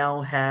that we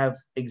now have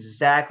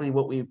exactly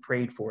what we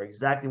prayed for,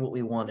 exactly what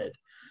we wanted.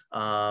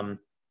 Um,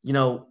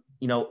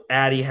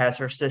 Addie has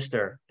her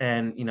sister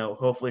and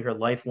hopefully her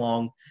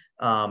lifelong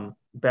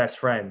best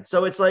friend.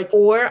 So it's like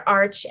Or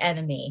arch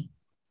enemy.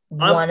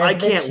 One I of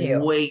the can't two.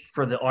 wait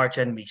for the arch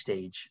enemy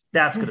stage.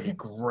 That's gonna be You're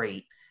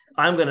great.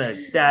 I'm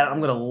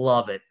gonna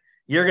love it.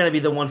 You're gonna be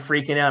the one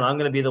freaking out. I'm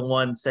gonna be the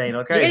one saying,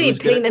 okay, gonna be who's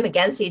gonna pitting them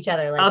against each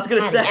other, I like was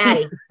gonna Addie, say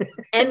Addie.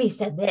 Emmy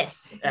said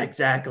this.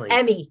 exactly.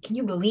 Emmy, can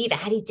you believe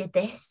Addie did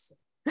this?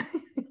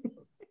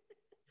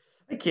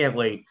 I can't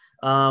wait.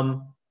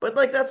 But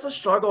like that's the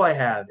struggle I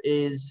have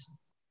is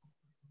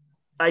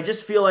I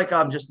just feel like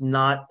I'm just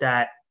not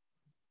that.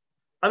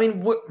 I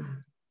mean,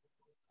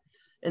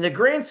 in the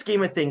grand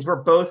scheme of things,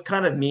 we're both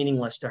kind of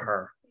meaningless to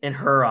her in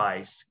her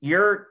eyes.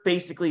 You're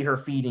basically her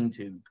feeding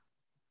tube.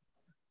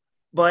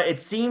 But it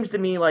seems to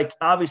me like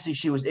obviously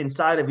she was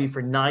inside of you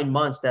for 9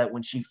 months that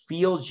when she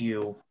feels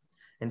you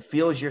and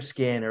feels your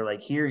skin or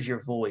like hears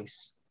your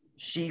voice,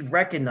 she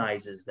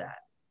recognizes that.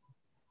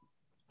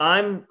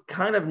 I'm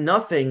kind of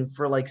nothing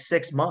for like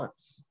 6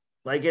 months.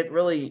 Like it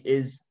really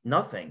is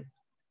nothing.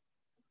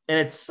 And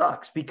it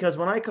sucks because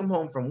when I come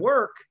home from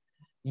work,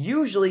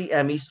 usually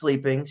Emmy's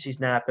sleeping,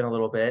 she's napping a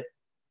little bit.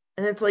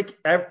 And it's like,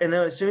 and then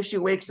as soon as she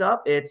wakes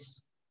up,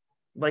 it's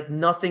like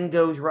nothing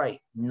goes right,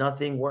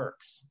 nothing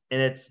works. And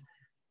it's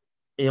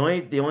the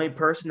only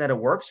person that it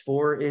works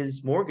for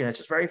is Morgan. It's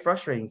just very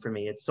frustrating for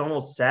me. It's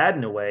almost sad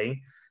in a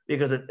way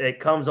because it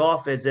comes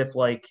off as if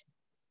like,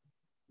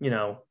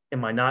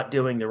 am I not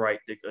doing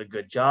a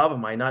good job?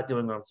 Am I not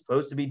doing what I'm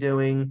supposed to be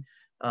doing?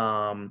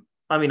 I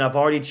mean, I've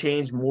already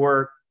changed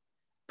more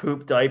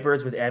poop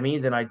diapers with Emmy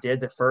than I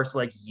did the first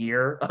like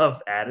year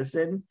of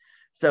Addison.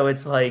 So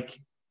it's like,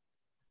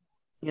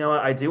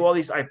 I do all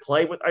these. I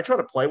try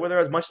to play with her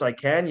as much as I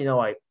can.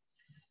 I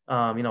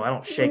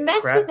don't You shake the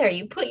mess crap. with her.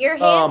 You put your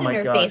Oh hand in my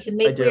her gosh, face and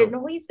I make weird do.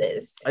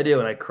 noises. I do,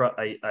 and I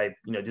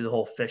do the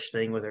whole fish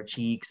thing with her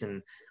cheeks,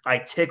 and I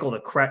tickle the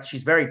crap.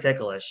 She's very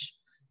ticklish,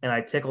 and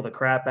I tickle the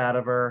crap out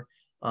of her.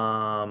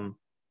 I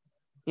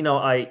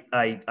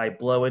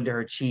blow into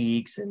her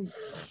cheeks, and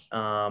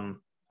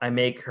I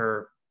make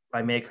her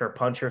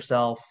punch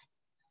herself.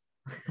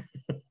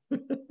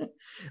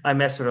 I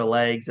mess with her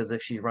legs as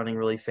if she's running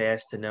really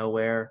fast to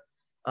nowhere.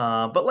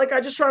 But like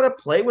I just try to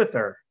play with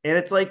her, and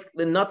it's like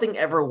nothing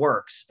ever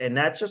works, and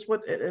that's just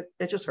what it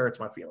just hurts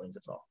my feelings.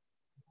 That's all.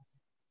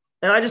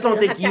 And I just Well,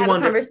 don't you'll think have to you have a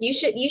under.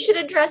 conversation. You should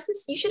address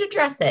this. You should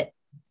address it.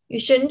 You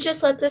shouldn't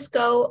just let this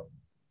go.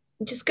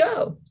 Just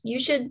go. You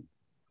should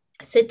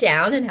sit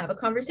down and have a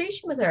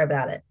conversation with her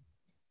about it.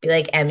 Be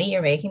like, Emmy,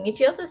 you're making me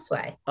feel this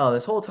way. Oh,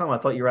 this whole time I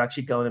thought you were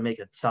actually going to make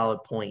a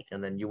solid point,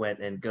 and then you went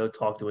and go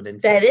talk to an That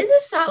infant. is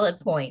a solid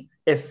point.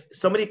 If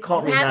somebody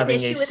caught You me have an having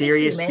a issue with a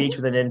serious speech human.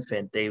 with an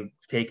infant, they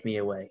take me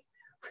away.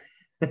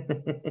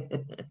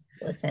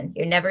 Listen,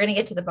 you're never going to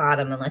get to the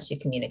bottom unless you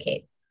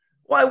communicate.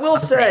 Well, That's all I'm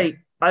saying.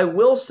 I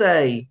will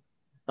say,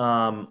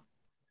 um,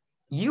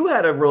 you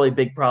had a really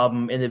big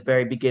problem in the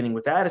very beginning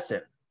with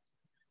Addison.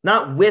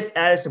 Not with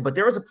Addison, but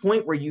there was a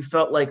point where you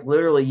felt like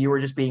literally you were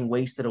just being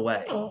wasted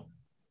away.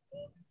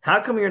 How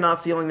come you're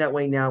not feeling that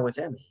way now with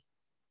Emmy?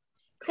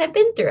 Because I've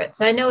been through it,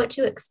 so I know what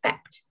to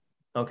expect.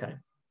 Okay.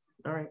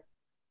 All right.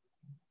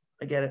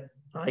 I get it.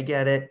 I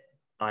get it.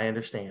 I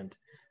understand.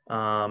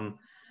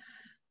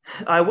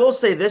 I will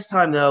say this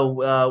time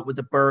though, with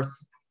the birth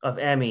of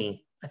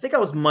Emmy, I think I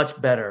was much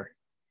better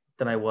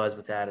than I was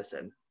with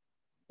Addison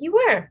You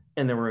were,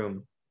 in the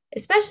room.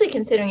 especially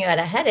considering you had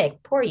a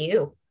headache. Poor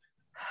you.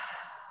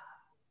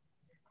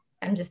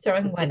 I'm just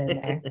throwing one in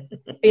there.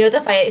 You know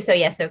the funny. So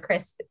yeah. So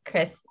Chris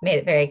made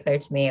it very clear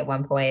to me at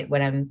one point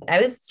when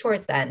I was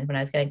towards then when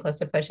I was getting close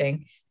to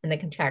pushing and the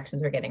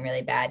contractions were getting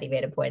really bad. He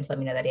made a point to let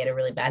me know that he had a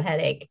really bad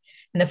headache.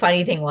 And the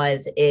funny thing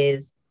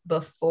is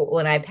before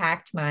when I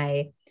packed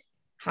my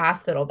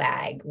hospital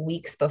bag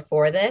weeks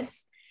before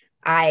this,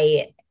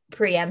 I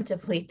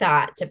preemptively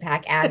thought to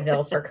pack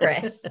Advil for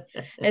Chris.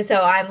 And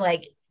so I'm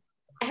like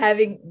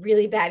having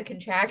really bad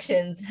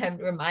contractions. I'm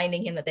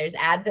reminding him that there's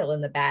Advil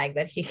in the bag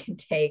that he can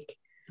take.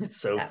 It's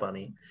so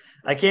funny.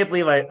 I can't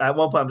believe at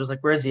one point I'm just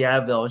like, where's the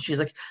Advil? And she's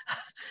like,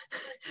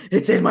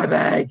 it's in my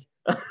bag.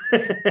 Oh,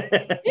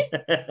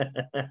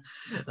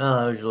 it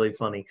was really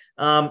funny.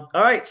 All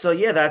right. So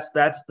yeah, that's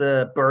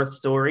the birth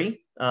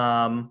story.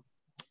 But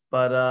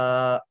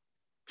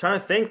trying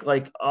to think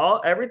like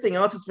everything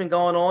else that's been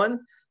going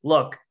on.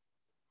 Look,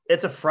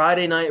 it's a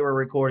Friday night we're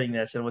recording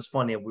this, and it was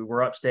funny. We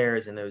were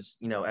upstairs, and it was,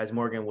 as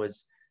Morgan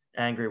was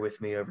angry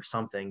with me over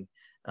something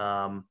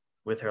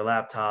with her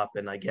laptop,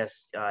 and I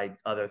guess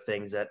other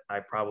things that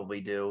I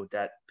probably do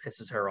that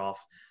pisses her off.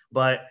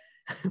 But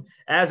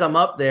as I'm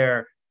up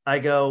there,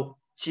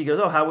 she goes,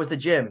 "Oh, how was the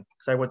gym?"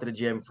 Because I went to the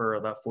gym for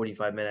about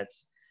 45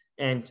 minutes.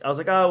 And I was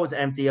like, "Oh, it was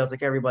empty." I was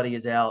like, "Everybody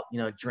is out,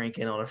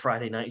 drinking on a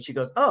Friday night." And she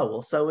goes, "Oh,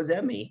 well, so is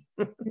Emmy."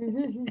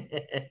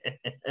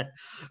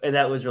 And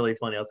that was really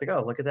funny. I was like,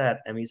 "Oh, look at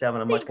that. Emmy's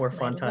having a much more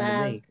fun time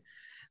than me."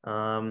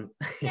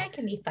 Yeah, it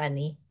can be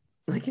funny.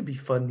 It can be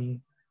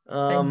funny.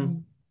 Funny.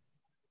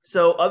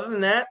 So other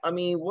than that, I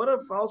mean, what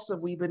else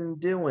have we been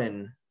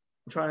doing?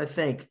 I'm trying to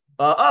think.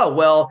 Oh,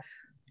 well,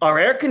 our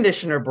air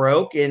conditioner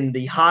broke in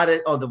the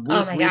week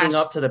leading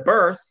up to the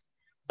birth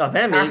of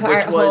Emmy,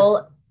 which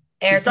was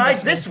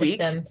besides this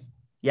week.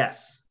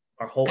 Yes,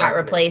 our whole got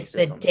replaced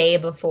the day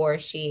before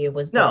she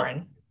was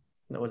born.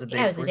 No, was it?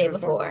 Yeah, it was the day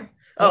before.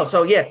 Oh,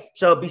 so yeah.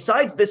 So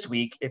besides this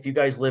week, if you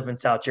guys live in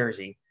South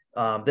Jersey,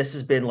 this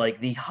has been like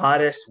the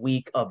hottest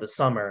week of the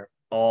summer.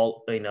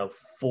 All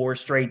 4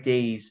 straight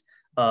days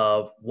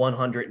of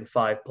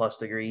 105 plus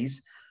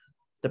degrees.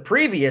 The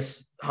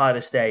previous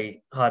hottest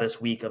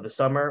week of the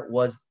summer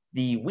was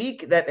the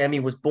week that Emmy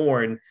was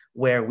born,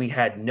 where we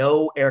had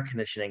no air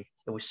conditioning.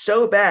 It was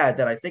so bad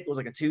that I think it was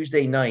like a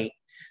Tuesday night.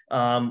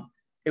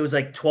 It was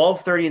like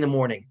 12:30 in the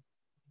morning.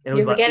 And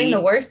you're forgetting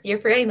the worst. You're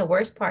forgetting the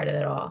worst part of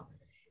it all.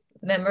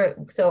 Remember,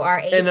 so our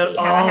AC.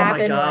 How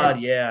happened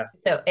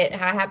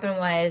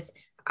was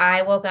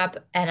I woke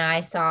up and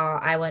I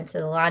went to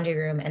the laundry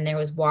room and there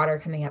was water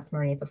coming up from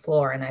underneath the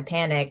floor, and I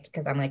panicked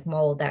because I'm like,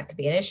 mold, that could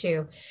be an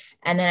issue.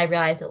 And then I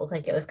realized it looked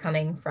like it was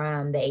coming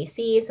from the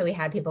AC. So we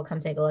had people come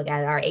take a look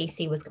at it. Our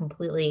AC was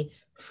completely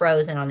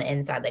frozen on the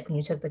inside. Like when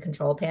you took the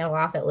control panel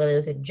off, it literally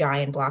was a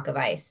giant block of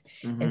ice.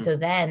 Mm-hmm. And so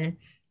then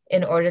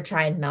in order to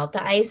try and melt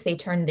the ice, they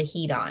turned the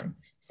heat on.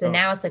 So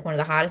now it's like one of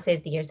the hottest days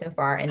of the year so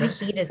far, and the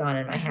heat is on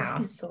in my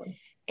house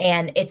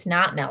and it's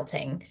not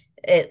melting.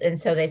 And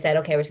so they said,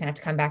 okay, we're just gonna have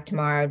to come back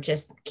tomorrow,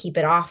 just keep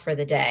it off for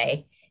the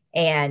day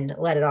and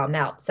let it all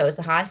melt. So it's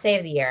the hottest day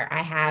of the year.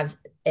 I have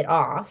it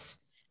off,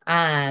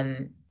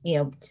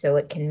 so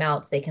it can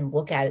melt. So they can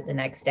look at it the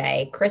next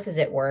day. Chris is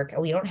at work.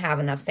 We don't have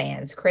enough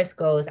fans. Chris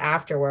goes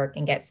after work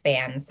and gets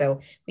fans.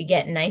 So we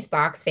get nice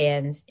box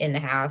fans in the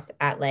house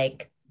at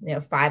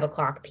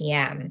 5:00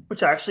 p.m.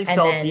 Which actually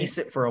felt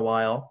decent for a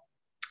while.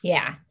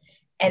 Yeah.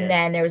 And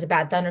then there was a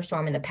bad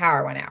thunderstorm and the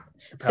power went out.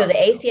 So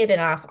the AC had been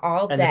off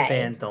all day. And the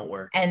fans don't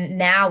work. And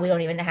now we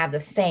don't even have the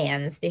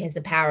fans because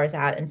the power is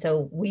out. And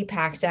so we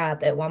packed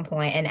up at one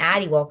point, and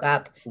Addie woke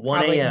up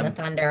probably from the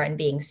thunder and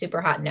being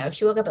super hot. No,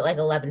 she woke up at like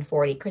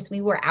 11:40. Chris,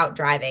 we were out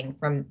driving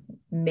from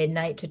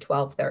midnight to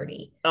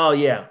 12:30. Oh,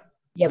 yeah.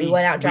 Yeah, we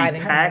went out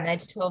driving from midnight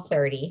to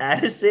 12:30.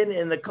 Addison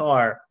in the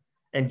car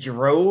and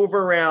drove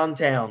around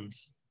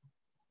towns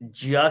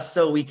just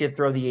so we could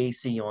throw the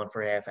AC on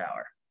for a half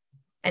hour.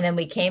 And then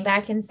we came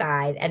back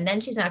inside, and then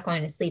she's not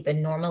going to sleep.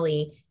 And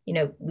normally,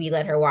 we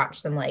let her watch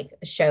some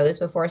shows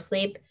before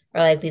sleep,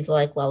 or these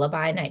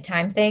lullaby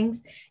nighttime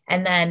things.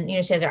 And then,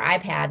 she has her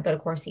iPad, but of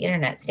course the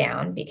internet's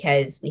down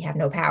because we have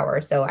no power.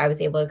 So I was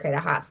able to create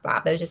a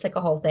hotspot. But it was just a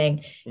whole thing.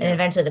 Yeah. And then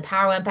eventually the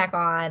power went back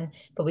on,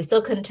 but we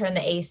still couldn't turn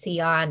the AC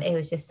on. It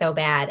was just so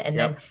bad. And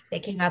then they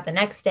came out the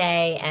next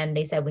day and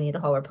they said we need a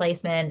whole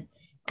replacement,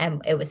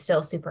 and it was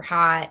still super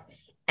hot.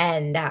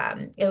 And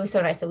it was so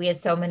nice. So we had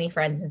so many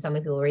friends and so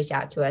many people reach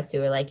out to us who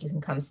were like, you can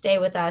come stay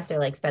with us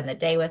or spend the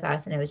day with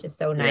us. And it was just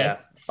so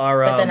nice.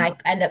 Yeah. But then I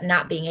ended up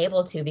not being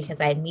able to because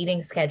I had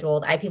meetings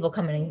scheduled. I had people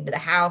coming into the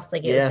house.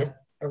 It was just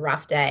a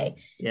rough day.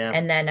 Yeah.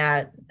 And then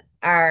a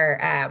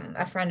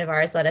friend of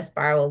ours let us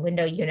borrow a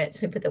window unit.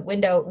 So we put the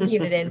window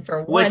unit in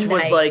for one night.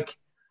 Which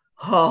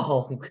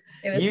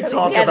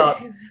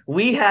was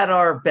we had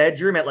our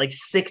bedroom at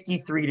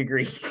 63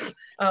 degrees.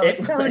 Oh, it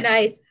was so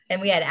nice. And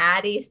we had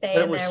Addie staying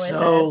there with us.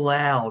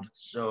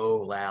 So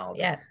loud.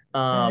 Yeah.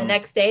 And the Um,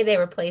 next day they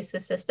replaced the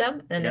system.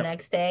 And then the yep.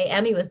 next day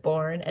Emmy was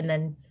born. And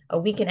then a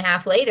week and a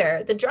half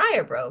later, the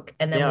dryer broke.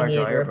 And then Yeah, we our needed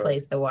to dryer broke.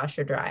 replace the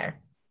washer dryer.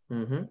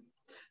 Hmm.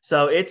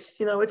 So it's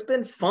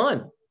been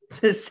fun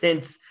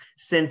since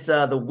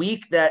the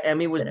week that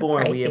Emmy It's was been a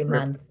born. pricey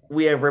month.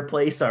 We have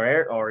replaced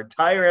our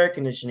entire air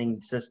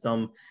conditioning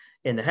system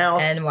in the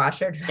house And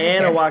washer and a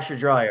dryer. washer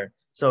dryer.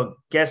 So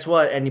guess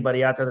what?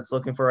 Anybody out there that's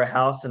looking for a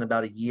house in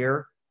about a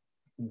year,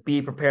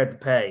 be prepared to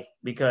pay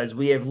because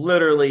we have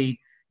literally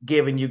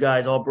given you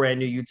guys all brand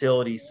new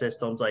utility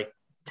systems, like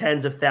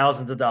tens of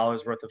thousands of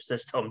dollars worth of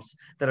systems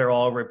that are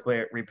all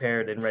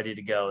repaired and ready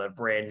to go. They're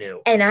brand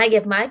new. And I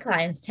give my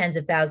clients tens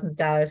of thousands of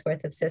dollars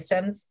worth of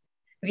systems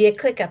via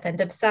ClickUp and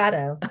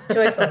Dubsado.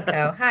 Joyful and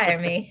Co. Hire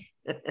me.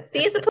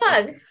 See, it's a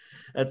plug.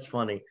 That's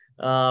funny.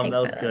 Thanks, That my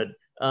was love.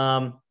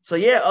 good. So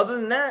yeah, other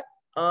than that,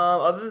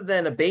 other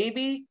than a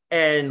baby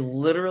and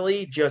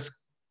literally just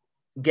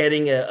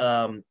getting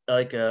a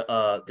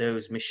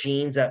those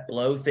machines that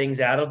blow things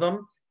out of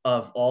them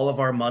of all of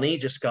our money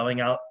just going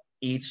out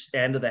each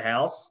end of the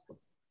house.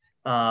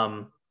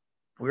 Um,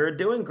 we're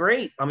doing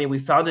great. I mean, we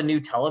found a new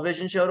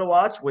television show to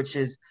watch, which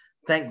is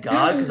thank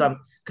God because I'm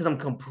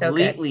So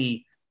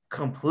good.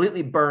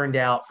 completely burned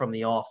out from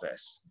The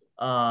Office.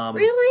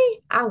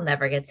 Really? I'll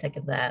never get sick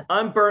of that.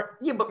 I'm burnt.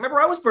 Yeah, but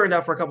remember I was burned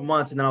out for a couple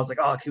months, and then I was like,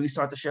 oh, can we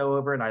start the show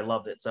over? And I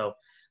loved it. So,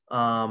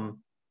 um,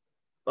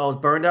 I was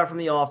burned out from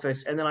The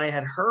Office, and then I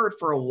had heard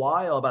for a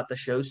while about the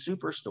show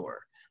Superstore.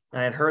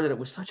 And I had heard that it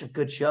was such a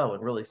good show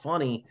and really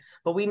funny,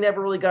 but we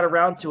never really got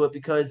around to it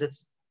because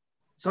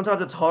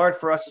sometimes it's hard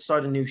for us to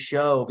start a new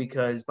show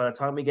because by the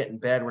time we get in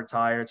bed, we're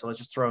tired. So let's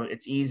just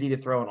it's easy to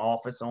throw an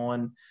Office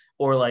on,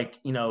 or like,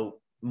 a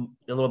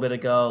little bit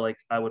ago, like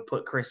I would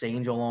put Chris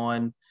Angel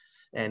on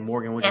and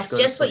Morgan would just Yes, go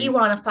to just what you sleep.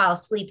 want to fall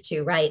asleep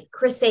to, right?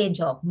 Chris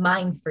Angel,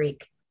 mind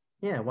freak.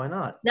 Yeah, why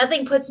not?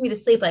 Nothing puts me to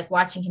sleep like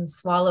watching him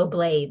swallow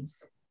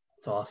blades.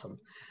 It's awesome.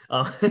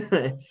 Uh,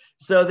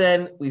 so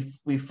then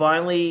we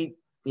finally,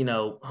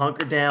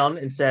 hunkered down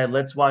and said,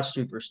 let's watch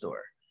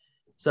Superstore.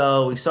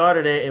 So we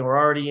started it, and we're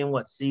already in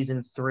what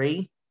season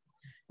 3.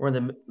 We're in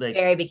the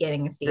Very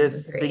beginning of season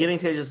this three. beginning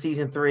stage of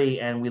season 3,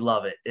 and we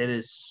love it. It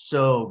is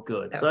so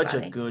good, So such a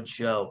funny. good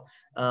show.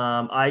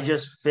 I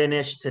just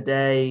finished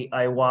today.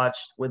 I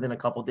watched within a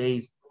couple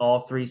days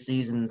all 3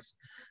 seasons.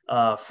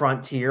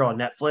 Frontier on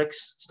Netflix,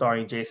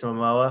 starring Jason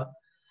Momoa,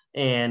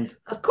 and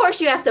Of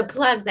course, you have to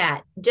plug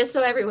that just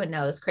so everyone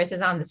knows. Chris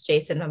is on this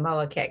Jason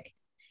Momoa kick.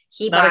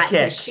 He not a bought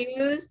his kick.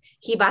 shoes.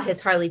 He bought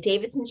his Harley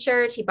Davidson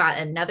shirt. He bought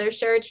another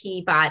shirt.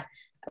 He bought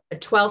a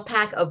 12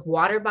 pack of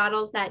water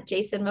bottles that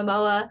Jason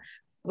Momoa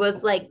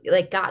was like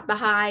got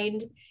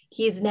behind.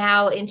 He's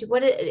now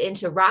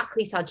into rock.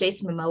 He saw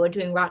Jason Momoa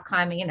doing rock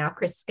climbing, and now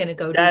Chris is going to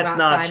go do That's rock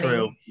not true.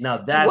 climbing. No,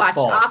 You that's watch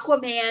false.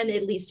 Aquaman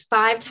at least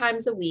 5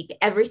 times a week,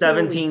 every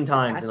single week 17 for the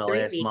times in past the three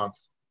last weeks. month.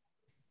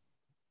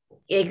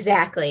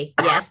 Exactly.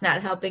 Yes,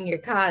 not helping your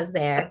cause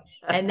there.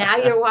 And now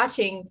you're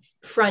watching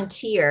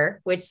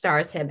Frontier, which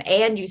stars him,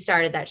 and you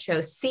started that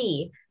show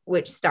C,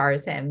 which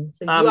stars him.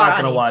 So I'm you are not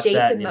on gonna a watch that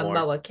Jason anymore.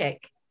 Momoa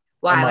kick. I'm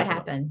Why? What not gonna.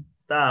 happened?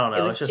 I don't It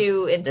know. was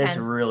too It's intense.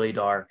 really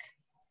dark.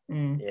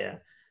 Mm. Yeah,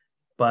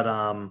 but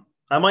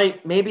I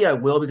might maybe I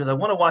will because I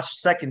want to watch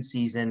second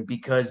season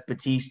because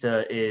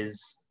Batista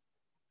is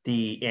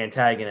the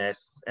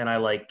antagonist, and I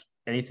like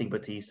anything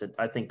Batista.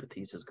 I think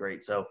Batista's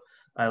great, so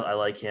I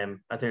like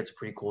him. I think it's a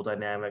pretty cool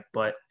dynamic.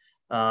 But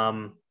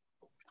um,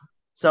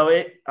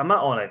 I'm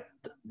not on a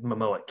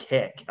Momoa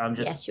kick. I'm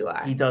just Yes, you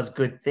he are. does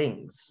good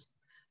things.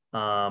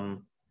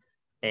 Um,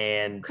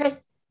 and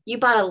Chris, you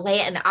bought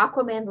an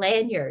Aquaman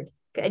lanyard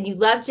and you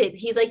loved it.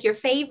 He's like your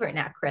favorite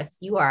now, Chris.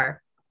 You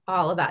are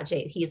all about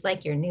Jay. He's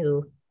like your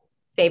new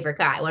favorite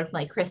guy. Went from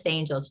like Chris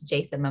Angel to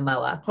Jason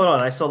Momoa. hold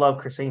on, I still love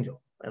Chris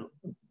Angel. What do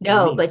you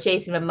No, mean? but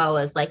Jason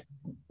Momoa is like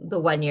the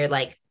one you're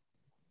like,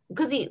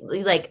 because he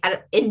like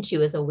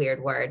into is a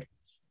weird word,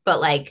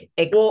 but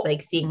Well,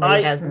 like seeing what he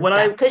I does and when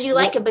stuff I because you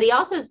like well, him, but he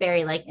also is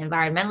very like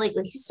environmentally.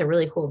 Like, he's just a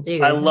really cool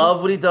dude, I isn't he?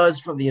 love what he does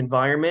for the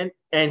environment,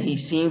 and he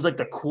seems like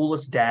the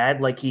coolest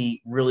dad. Like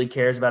he really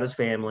cares about his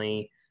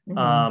family.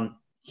 Mm-hmm.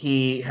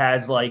 He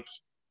has like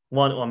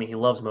one. Well, I mean, he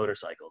loves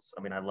motorcycles.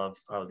 I mean, I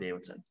love Harley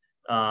Davidson.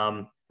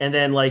 And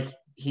then like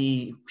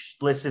he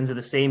listens to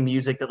the same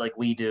music that like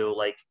we do.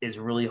 Like is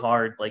really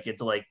hard. Like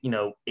into like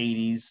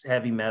 80s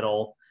heavy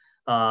metal.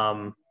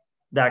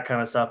 That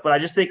kind of stuff. But I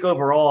just think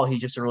overall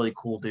he's just a really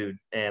cool dude,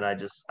 and I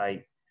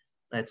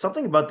it's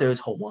something about those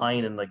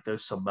Hawaiian and like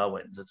those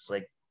Samoans. It's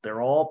like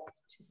they're all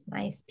Just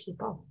nice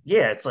people.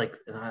 yeah. It's like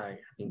I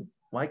mean,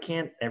 why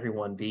can't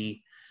everyone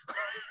be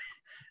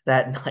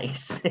that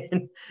nice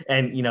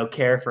and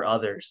care for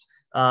others?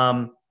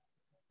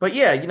 But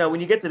yeah, when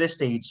you get to this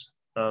stage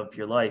of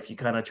your life, you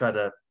kind of try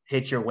to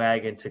hitch your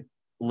wagon to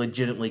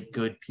legitimately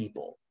good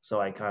people. So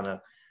I kind of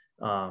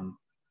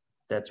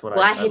that's what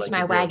Well, I I hitched like to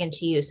my do. wagon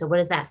to you. So what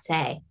does that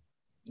say?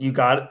 You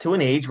got to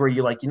an age where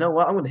you're like, you know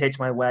what? I'm going to hitch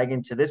my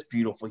wagon to this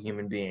beautiful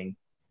human being.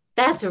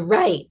 That's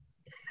right.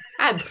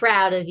 I'm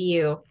proud of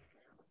you.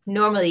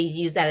 normally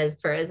use that as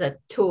a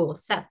tool of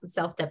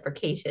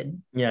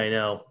self-deprecation. Yeah, I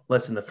know.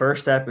 Listen, the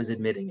first step is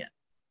admitting it.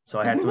 So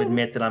I had to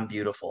admit that I'm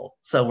beautiful.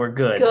 So we're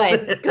good.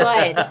 Good.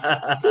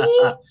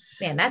 See,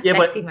 man, that's Yeah,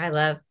 sexy, but my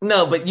love.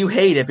 no, but you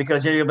hate it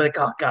because you're like,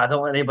 oh God,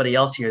 don't let anybody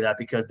else hear that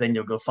because then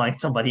you'll go find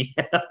somebody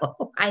I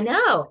else.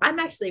 know. I'm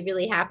actually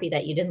really happy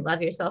that you didn't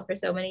love yourself for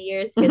so many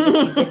years because if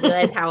you did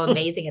realize how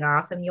amazing and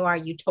awesome you are,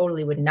 you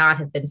totally would not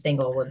have been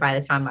single by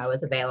the time I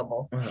was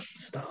available.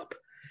 Stop.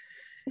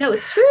 No,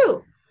 it's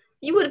true.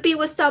 You would be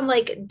with some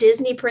like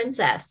Disney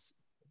princess.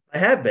 I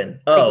have been.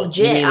 Like Oh, you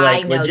legit. mean I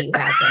like know legit? you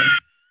have been.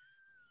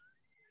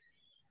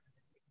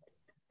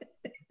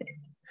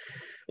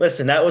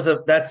 Listen,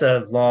 that's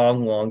a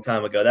long, long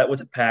time ago. That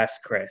was a past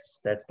Chris.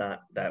 That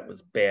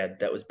was bad.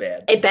 That was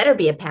bad. It better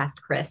be a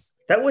past Chris.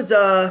 That was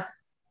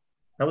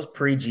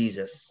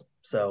pre-Jesus.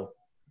 So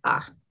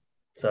Ah,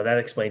 so that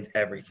explains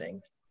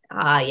everything.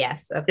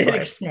 Yes, of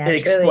course, It naturally.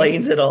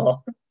 explains it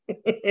all.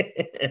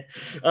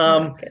 Oh,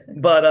 um, goodness.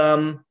 but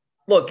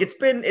look, it's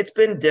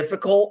been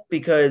difficult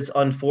because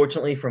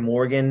unfortunately for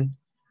Morgan,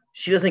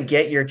 she doesn't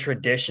get your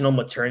traditional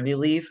maternity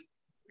leave.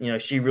 You know,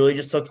 she really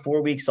just took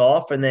 4 weeks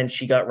off and then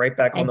she got right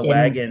back I on the didn't.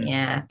 wagon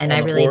Yeah. And on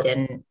I the really horse.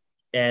 didn't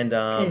And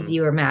because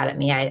you were mad at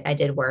me. I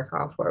did work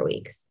all 4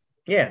 weeks.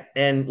 yeah,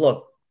 and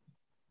look,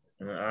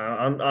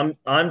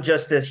 I'm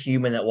just this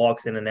human that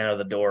walks in and out of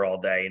the door all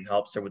day and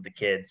helps her with the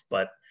kids,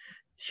 but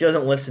she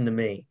doesn't listen to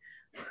me.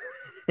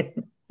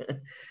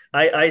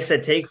 I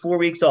said take 4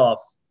 weeks off,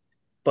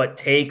 but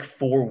take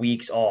 4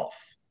 weeks off.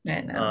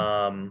 I know.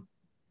 Um,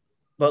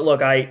 but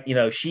look,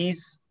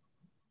 she's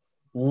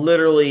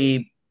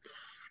literally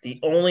the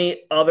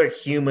only other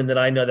human that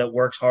I know that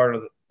works hard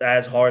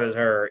as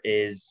her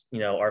is,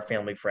 our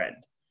family friend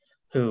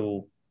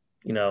who,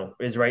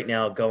 is right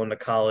now going to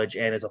college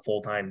and is a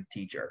full-time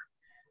teacher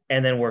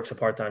and then works a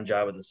part-time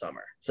job in the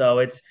summer. So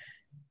it's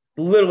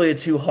literally the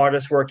two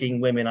hardest working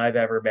women I've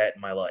ever met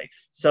in my life.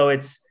 So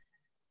it's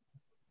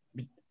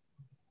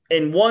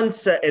in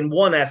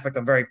one aspect,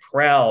 I'm very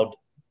proud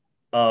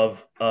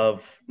of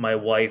my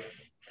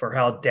wife for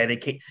how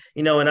dedicated,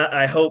 and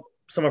I hope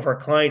some of her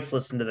clients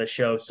listen to the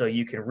show so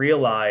you can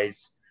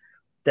realize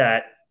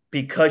that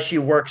because she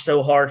works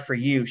so hard for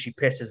you, she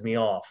pisses me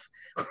off.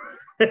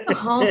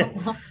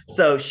 Oh,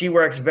 So she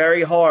works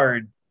very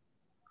hard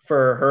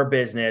for her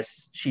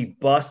business. She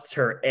busts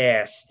her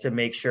ass to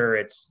make sure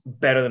it's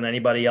better than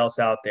anybody else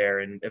out there.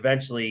 And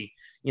eventually,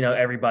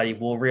 everybody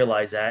will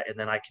realize that. And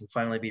then I can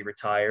finally be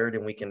retired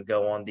and we can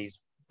go on these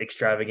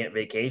extravagant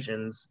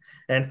vacations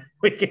and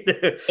we can do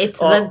it's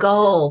the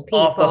goal,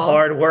 off the people.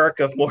 hard work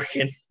of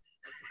Morgan.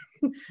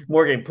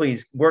 Morgan,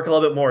 please work a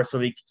little bit more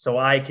so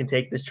I can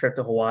take this trip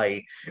to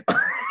Hawaii.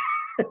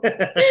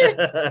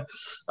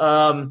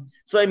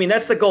 So I mean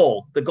that's the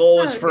goal. The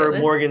goal is Oh, for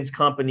goodness. Morgan's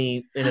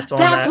company, and it's on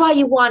That's that. why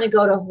you want to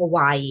go to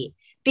Hawaii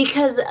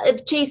because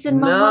of Jason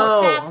Momoa. No,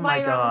 oh That's my why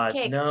your arm is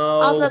God, kicked.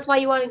 Also, no, that's why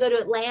you want to go to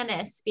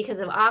Atlantis because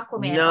of Aquaman. Oh my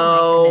goodness.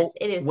 no.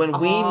 It is When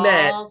we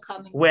met, all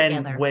coming when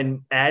together.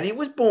 when Addie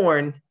was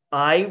born,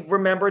 I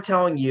remember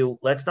telling you,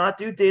 let's not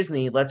do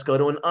Disney, let's go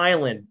to an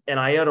island. And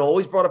I had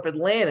always brought up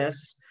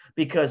Atlantis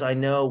because I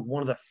know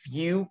one of the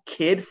few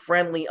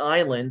kid-friendly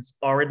islands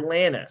are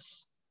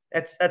Atlantis.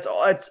 That's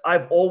all.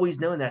 I've always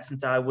known that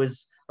since I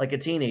was like a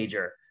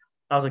teenager.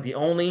 I was like the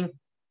only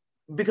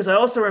because I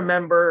also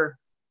remember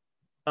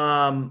he's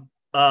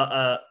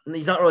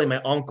not really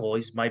my uncle,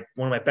 he's my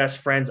one of my best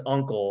friend's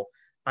uncle.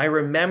 I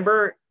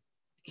remember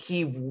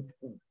he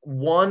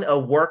won a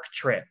work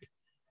trip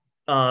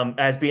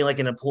as being like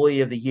an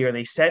employee of the year.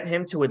 They sent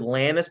him to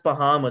Atlantis,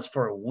 Bahamas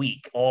for a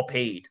week, all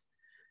paid.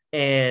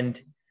 And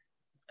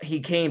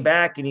he came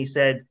back and he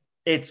said,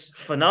 it's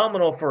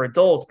phenomenal for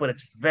adults, but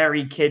it's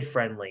very kid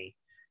friendly.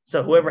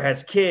 So whoever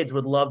has kids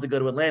would love to go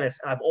to Atlantis.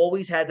 I've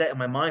always had that in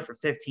my mind for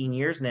 15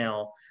 years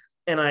now.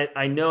 And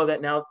I know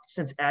that now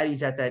since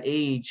Addie's at that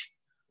age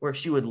where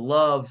she would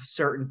love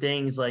certain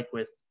things like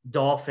with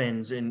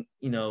dolphins and,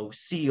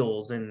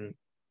 seals and,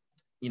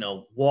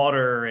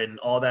 water and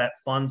all that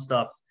fun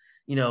stuff,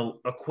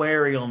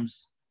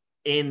 aquariums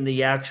in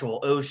the actual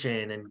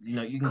ocean. And,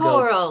 you can go.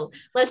 Coral.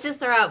 Let's just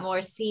throw out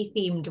more sea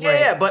themed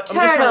Yeah, words. but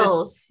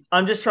Turtles.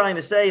 I'm just trying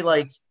to say,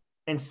 like,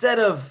 instead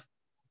of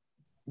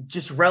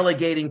just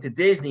relegating to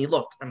Disney,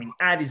 look, I mean,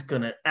 Addie's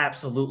gonna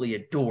absolutely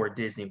adore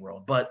Disney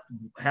World, but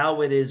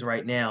how it is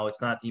right now,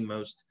 it's not the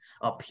most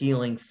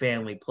appealing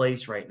family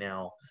place right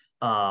now.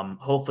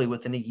 Hopefully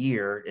within a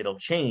year it'll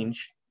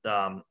change.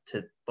 But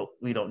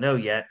we don't know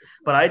yet.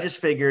 But I just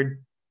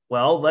figured,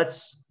 well,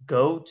 let's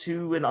go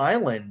to an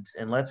island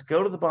and let's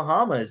go to the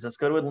Bahamas. Let's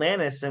go to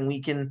Atlantis and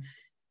we can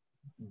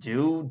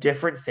do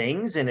different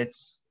things. And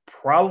it's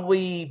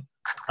probably,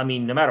 I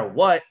mean, no matter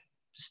what,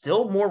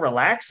 still more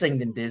relaxing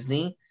than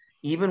Disney,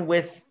 even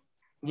with,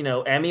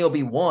 Emmy will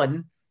be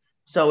one.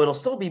 So it'll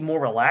still be more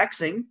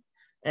relaxing.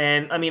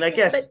 And I mean, I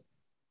Yeah, but guess, go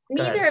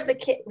neither ahead. of the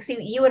kids, see,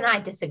 you and I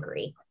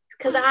disagree.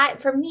 Because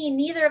for me,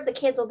 neither of the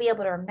kids will be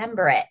able to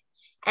remember it.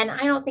 And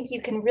I don't think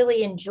you can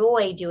really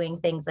enjoy doing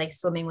things like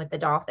swimming with the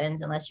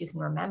dolphins unless you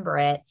can remember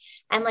it.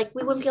 And like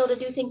we wouldn't be able to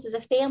do things as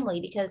a family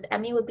because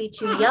Emmy would be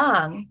too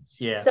young.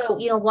 Yeah. So,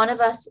 one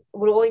of us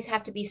would always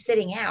have to be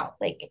sitting out.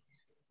 Like,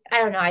 I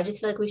don't know. I just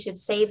feel like we should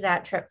save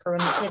that trip for when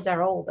the kids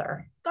are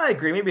older. I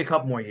agree. Maybe a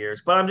couple more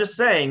years, but I'm just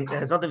saying it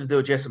has nothing to do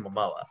with Jason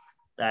Momoa.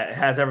 It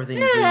has everything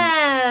to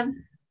do.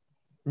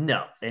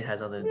 No, it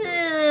has nothing to do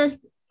with it.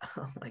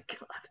 Oh my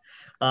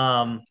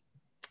God.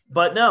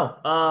 But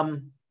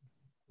no.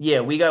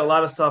 Yeah, we got a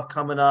lot of stuff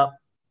coming up.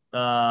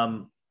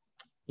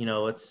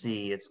 Let's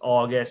see. It's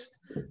August,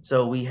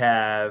 so we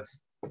have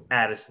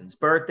Addison's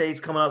birthday's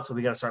coming up, so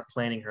we got to start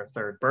planning her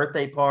third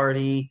birthday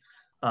party.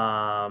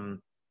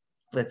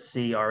 Let's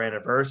see, our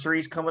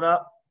anniversary's coming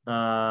up.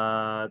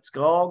 It's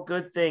all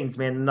good things,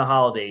 man. And the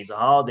holidays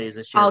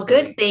this year. All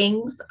good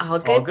things. All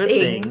good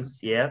things.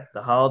 Yeah,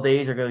 the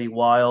holidays are going to be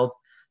wild.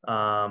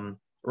 We're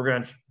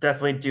going to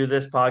definitely do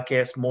this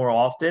podcast more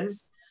often.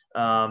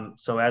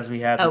 So as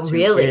we have the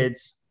two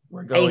kids,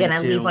 we're going. Are you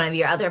going to leave one of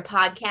your other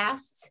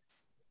podcasts?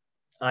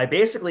 I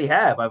basically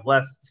have. I've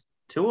left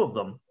 2 of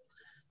them.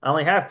 I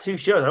only have 2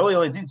 shows. I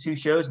only do 2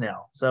 shows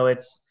now. So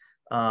it's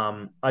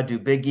I do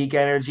Big Geek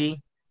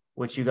Energy,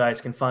 which you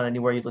guys can find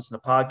anywhere you listen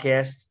to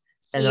podcasts.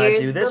 And then I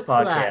do this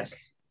podcast.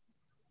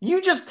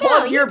 You just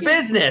plug your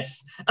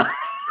business.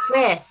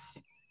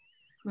 Chris,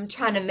 I'm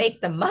trying to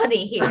make the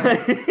money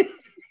here.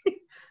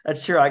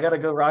 That's true. I got to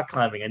go rock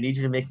climbing. I need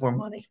you to make more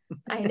money.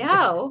 I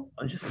know.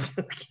 I'm just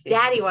okay.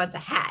 Daddy wants a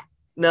hat.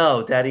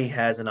 No, Daddy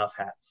has enough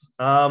hats.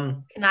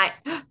 Can I?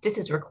 This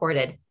is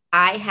recorded.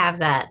 I have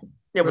that.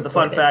 Yeah, but the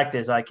fun fact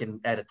is I can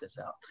edit this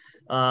out.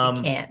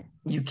 You can't.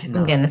 You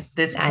cannot.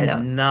 This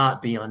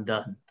cannot be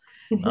undone.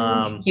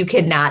 You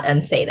cannot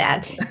unsay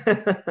that.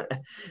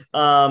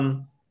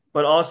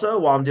 But also,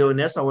 while I'm doing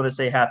this, I want to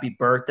say happy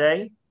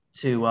birthday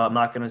to, I'm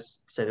not going to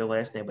say their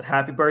last name, but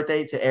happy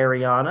birthday to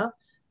Ariana.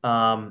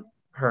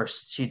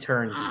 She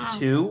turned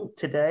 2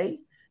 today.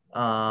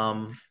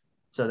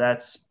 So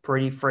that's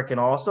pretty freaking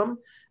awesome.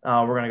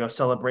 We're going to go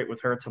celebrate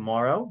with her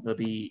tomorrow. There'll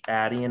be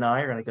Addie and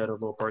I are going to go to a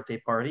little birthday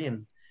party,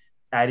 and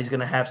Addie's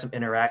going to have some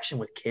interaction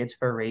with kids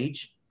her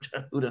age.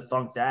 Who'd have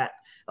thunk that?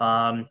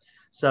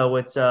 So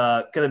it's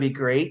going to be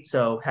great.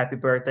 So happy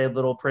birthday,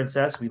 little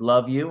princess. We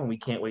love you, and we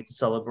can't wait to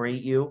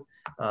celebrate you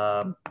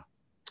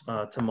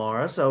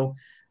tomorrow. So,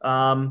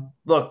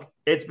 look,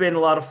 it's been a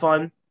lot of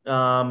fun.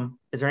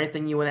 Is there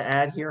anything you want to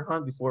add here,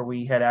 hon, before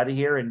we head out of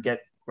here and get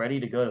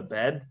ready to go to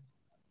bed?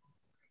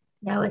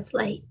 No, it's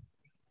late.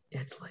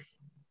 It's late.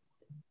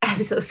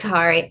 I'm so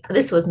sorry.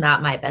 This was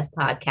not my best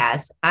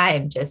podcast. I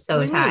am just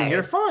so tired.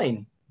 You're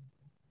fine.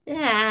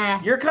 Yeah.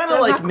 You're kind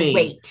of like me.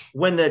 Great.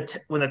 When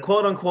the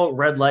quote unquote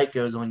red light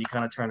goes on, you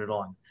kind of turn it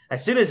on.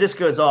 As soon as this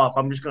goes off,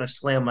 I'm just going to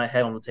slam my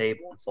head on the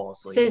table and fall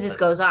asleep. As soon as this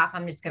goes off,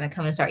 I'm just going to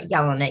come and start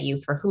yelling at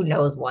you for who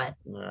knows what.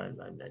 I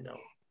know.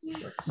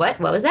 What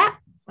was that?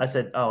 I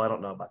said, I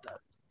don't know about that.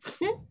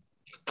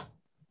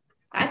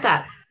 I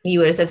thought you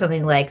would have said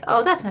something like,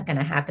 oh, that's not going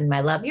to happen,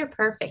 my love. You're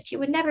perfect. You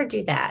would never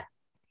do that.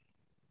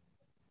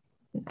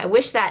 I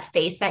wish that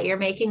face that you're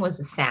making was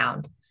a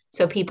sound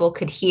so people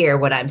could hear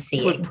what I'm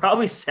seeing. It would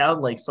probably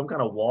sound like some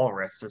kind of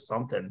walrus or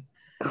something.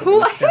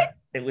 What?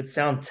 It would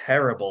sound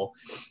terrible.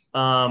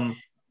 No,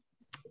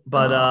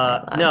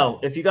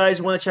 if you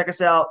guys want to check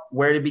us out,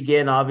 where to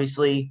begin,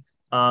 obviously,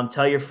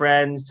 tell your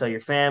friends, tell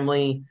your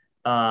family.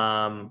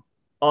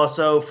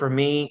 Also, for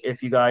me,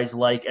 if you guys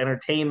like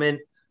entertainment,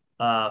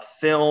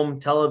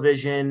 film,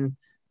 television,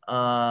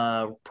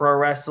 pro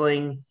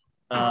wrestling,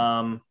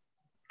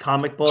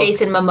 comic books.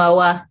 Jason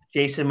Momoa.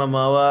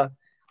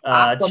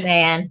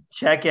 Aquaman.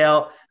 Check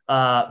out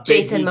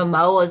Jason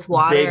Momoa's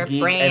water Big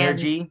Geek brand.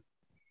 Energy.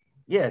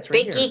 Yeah, it's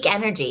right Big here. Geek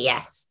Energy,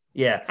 yes.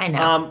 Yeah. I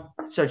know.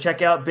 So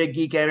check out Big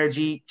Geek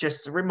Energy.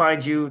 Just to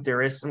remind you,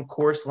 there is some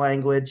coarse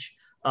language.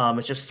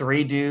 It's just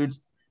 3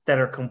 dudes that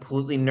are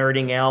completely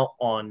nerding out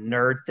on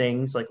nerd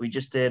things. Like we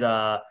just did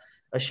a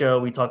show.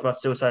 We talked about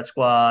Suicide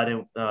Squad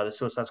and the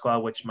Suicide Squad,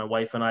 which my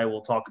wife and I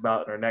will talk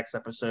about in our next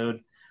episode.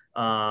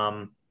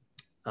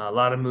 A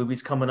lot of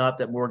movies coming up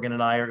that Morgan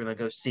and I are going to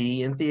go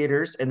see in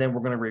theaters, and then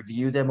we're going to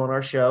review them on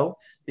our show,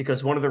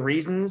 because one of the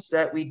reasons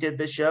that we did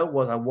this show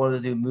was I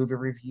wanted to do movie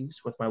reviews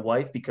with my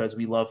wife because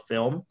we love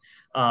film.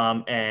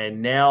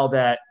 And now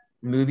that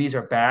movies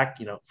are back,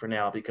 for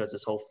now, because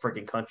this whole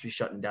freaking country's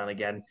shutting down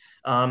again.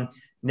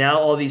 Now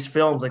all these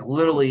films, like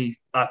literally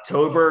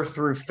October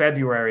through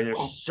February,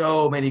 there's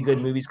so many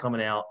good movies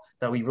coming out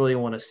that we really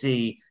want to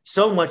see.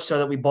 So much so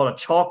that we bought a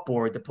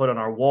chalkboard to put on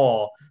our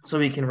wall so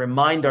we can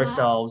remind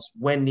ourselves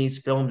when these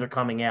films are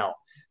coming out.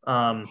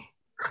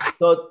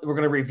 So we're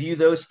going to review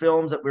those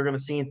films that we're going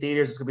to see in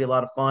theaters. It's going to be a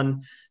lot of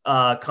fun.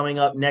 Coming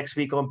up next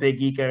week on Big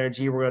Geek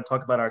Energy, we're going to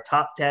talk about our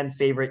top 10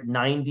 favorite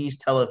 90s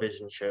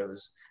television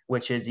shows,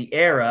 which is the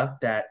era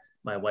that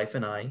my wife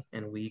and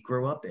we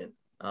grew up in.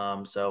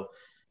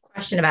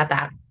 Question about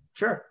that.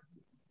 Sure.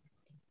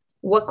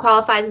 What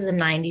qualifies as a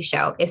 90s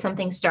show? If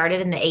something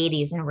started in the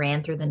 80s and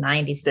ran through the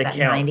 90s, is that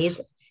 90s?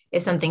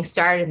 If something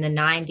started in the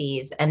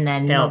 90s and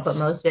then but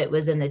most of it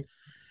was in the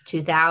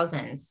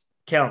 2000s.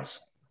 Counts.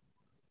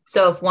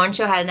 So if one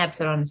show had an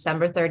episode on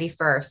December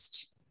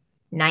 31st,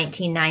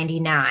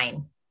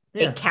 1999,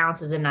 Yeah. it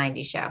counts as a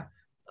 90s show.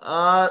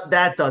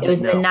 That doesn't. It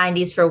was in the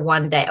 90s for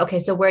one day. Okay,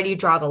 so where do you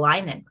draw the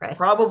line then, Chris?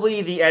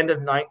 Probably the end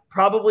of night.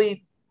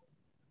 Probably.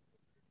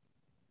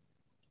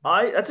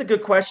 That's a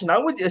good question. I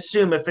would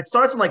assume if it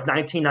starts in like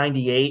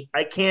 1998,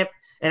 I can't,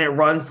 and it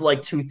runs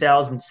like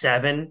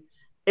 2007.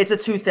 It's a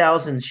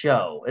 2000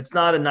 show. It's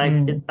not a I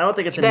don't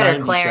think it's You a better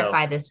 90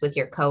 clarify show. this with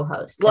your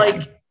co-host.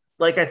 Like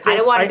I think I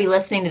don't want to be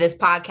listening to this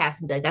podcast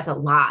and be like, that's a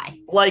lie.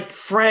 Like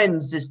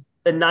Friends is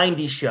a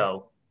 90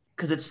 show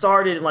because it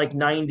started in like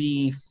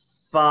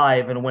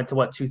 95 and went to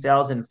what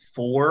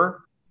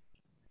 2004.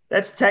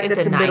 That's It's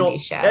that's a a middle.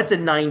 90s show. That's a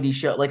 90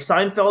 show. Like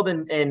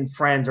Seinfeld and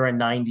Friends are a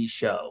 90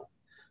 show.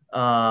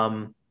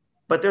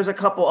 But there's a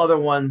couple other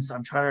ones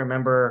I'm trying to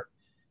remember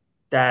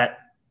that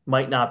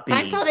might not be.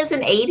 Seinfeld is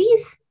in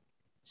 80s?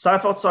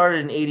 Seinfeld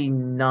started in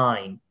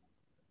 89,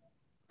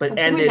 but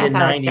ended in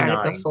 99. It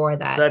started before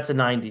that. So that's a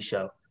 90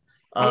 show.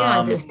 I didn't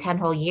realize it was 10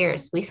 whole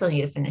years. We still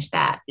need to finish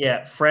that.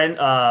 Yeah,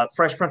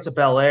 Fresh Prince of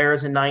Bel-Air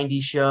is a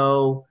 90s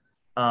show.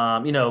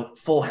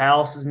 Full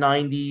House is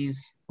 90s.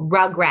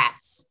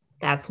 Rugrats,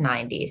 that's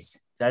 90s.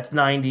 That's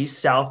 90s.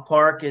 South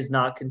Park is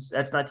not.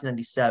 That's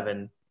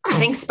 1997. I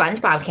think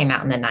SpongeBob came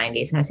out in the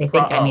 90s. When I say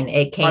think, I mean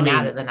it came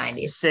out of the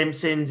 90s.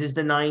 Simpsons is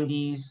the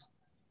 90s.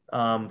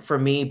 For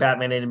me,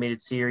 Batman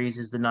Animated Series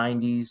is the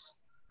 90s.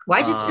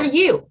 Why just for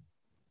you?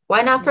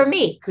 Why not for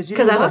me?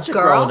 Because I'm a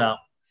girl.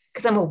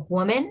 Because I'm a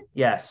woman.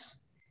 Yes.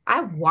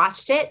 I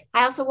watched it.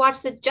 I also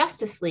watched the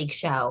Justice League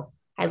show.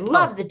 I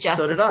love the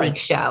Justice League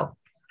show.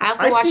 I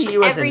also watched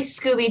every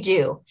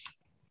Scooby-Doo.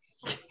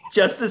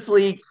 Justice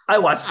League. I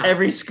watched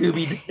every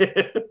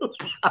Scooby-Doo.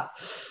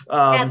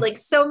 I had like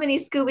so many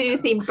Scooby-Doo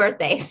themed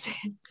birthdays.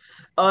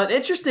 An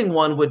interesting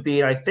one would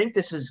be, and I think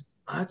this is,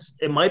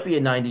 it might be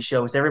a 90s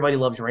show, is Everybody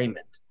Loves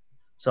Raymond.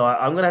 So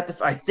I'm going to have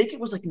to, I think it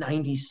was like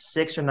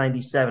 96 or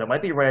 97. It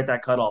might be right at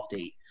that cutoff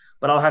date,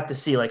 but I'll have to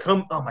see. Like,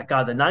 oh my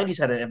God, the 90s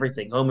had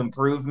everything. Home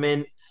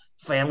Improvement,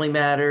 Family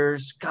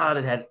Matters. God,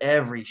 it had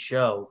every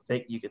show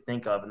that you could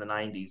think of in the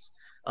 90s.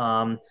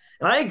 And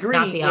I agree.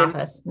 Not The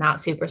Office, not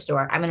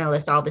Superstore. I'm going to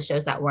list all the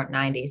shows that weren't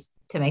 90s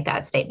to make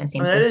that statement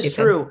seem so stupid. That is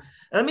true.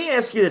 Let me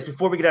ask you this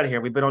before we get out of here.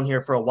 We've been on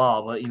here for a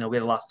while, but we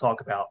had a lot to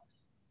talk about.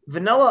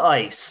 Vanilla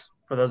Ice,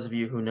 for those of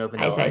you who know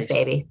Vanilla Ice. Ice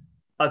baby.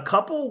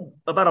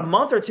 About a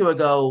month or two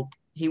ago,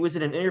 he was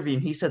in an interview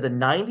and he said the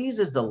 90s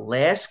is the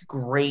last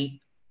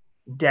great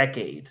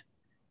decade.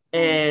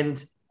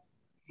 And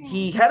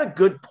he had a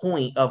good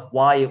point of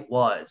why it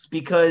was,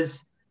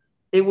 because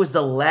it was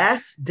the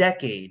last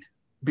decade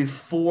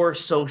before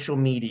social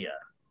media.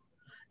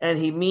 And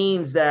he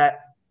means that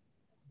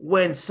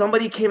when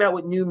somebody came out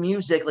with new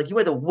music, like you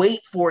had to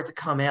wait for it to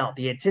come out.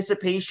 The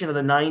anticipation of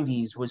the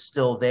 90s was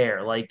still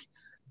there. Like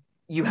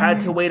you had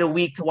to wait a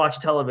week to watch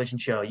a television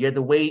show. You had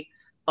to wait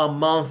a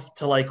month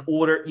to like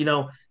order,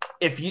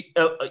 if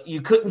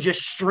you couldn't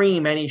just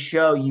stream any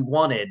show you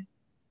wanted.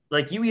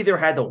 Like you either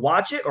had to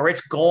watch it or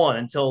it's gone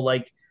until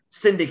like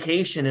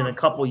syndication in a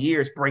couple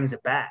years brings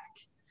it back.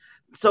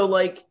 So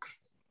like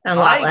a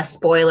lot less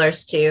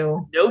spoilers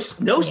too. No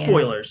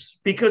spoilers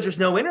because there was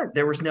no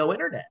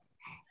internet.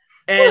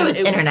 And there was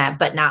internet,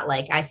 but not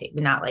like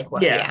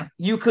what? Yeah,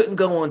 you couldn't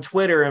go on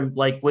Twitter and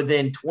like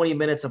within 20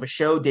 minutes of a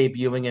show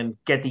debuting and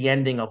get the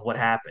ending of what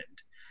happened.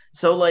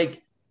 So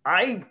like,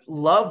 I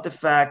love the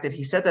fact that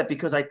he said that,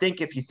 because I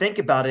think if you think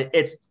about it,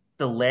 it's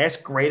the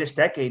last greatest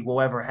decade we'll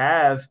ever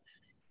have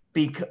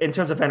in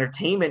terms of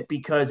entertainment,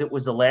 because it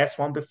was the last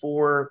one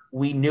before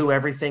we knew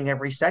everything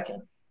every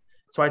second.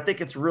 So I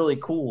think it's really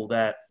cool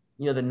that,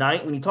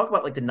 when you talk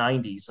about like the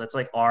 90s, that's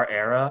like our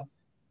era.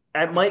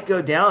 It might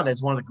go down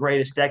as one of the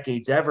greatest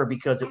decades ever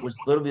because it was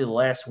literally the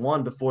last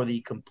one before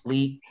the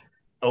complete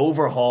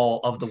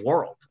overhaul of the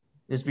world.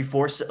 It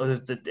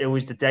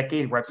was the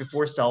decade right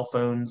before cell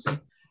phones.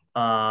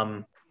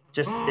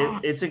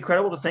 It's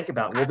incredible to think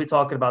about. We'll be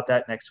talking about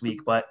that next week,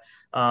 but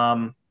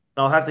I'll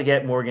have to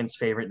get Morgan's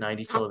favorite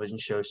 90s television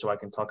shows so I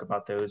can talk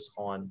about those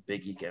on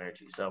Big Geek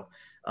Energy. So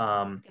it's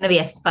going to be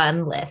a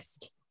fun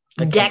list.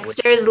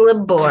 Dexter's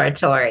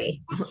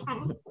Laboratory.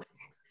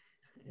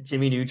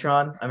 Jimmy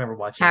Neutron. I remember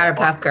watching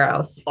Powerpuff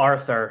Girls.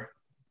 Arthur.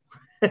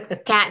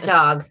 Cat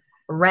Dog.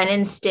 Ren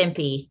and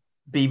Stimpy.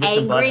 Beavis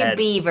Angry and Butthead.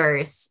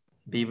 Beavers.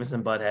 Beavis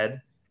and Butthead.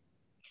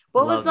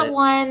 What was the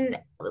one?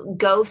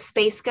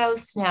 Space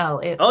Ghost? No.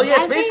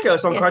 Space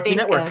Ghost on Cartoon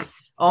Network.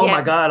 Ghost. Oh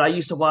my God. I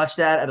used to watch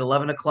that at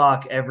 11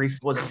 o'clock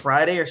was it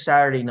Friday or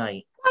Saturday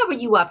night? Why were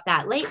you up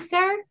that late,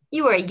 sir?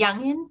 You were a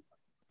youngin'.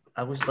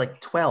 I was like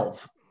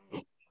 12.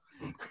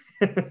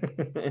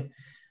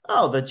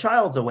 Oh, the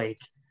child's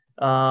awake.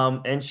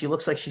 And she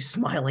looks like she's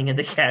smiling in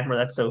the camera.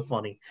 That's so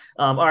funny.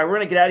 All right, we're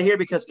going to get out of here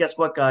because guess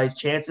what, guys?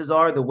 Chances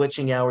are the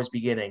witching hour is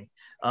beginning.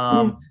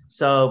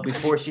 So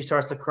before she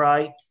starts to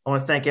cry, I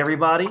want to thank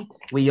everybody.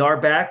 We are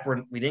back.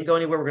 We didn't go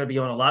anywhere. We're going to be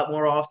on a lot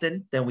more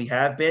often than we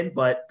have been,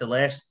 but the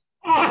last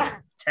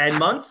 10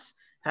 months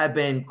have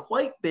been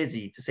quite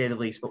busy, to say the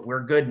least, but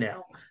we're good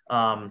now.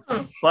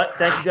 But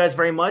thank you guys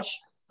very much.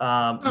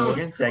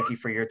 Morgan, thank you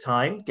for your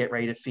time. Get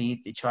ready to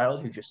feed the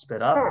child who just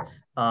spit up.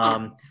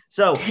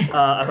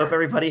 I hope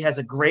everybody has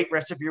a great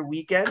rest of your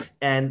weekend.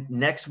 And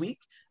next week,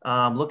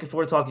 looking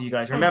forward to talking to you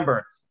guys.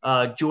 Remember,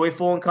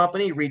 Joyful and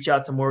Company, reach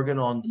out to Morgan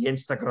on the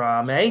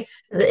Instagram,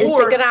 The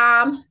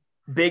Instagram.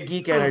 Big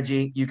Geek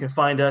Energy. You can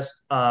find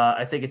us.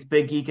 I think it's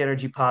Big Geek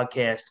Energy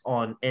Podcast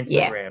on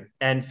Instagram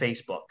and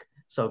Facebook.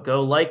 So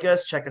go like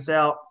us, check us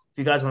out. If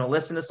you guys want to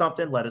listen to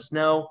something, let us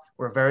know.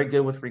 We're very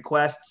good with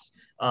requests.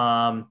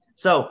 Thank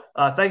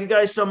you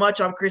guys so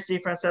much. I'm Chris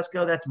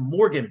DeFrancesco. That's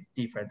Morgan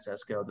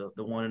DeFrancesco,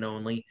 the one and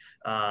only.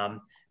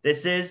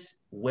 This is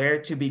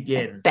Where to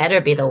Begin. It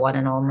better be the one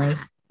and only.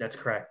 That's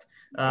correct.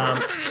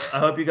 I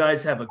hope you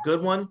guys have a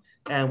good one,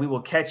 and we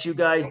will catch you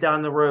guys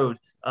down the road.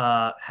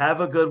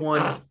 Have a good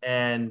one,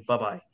 and bye-bye.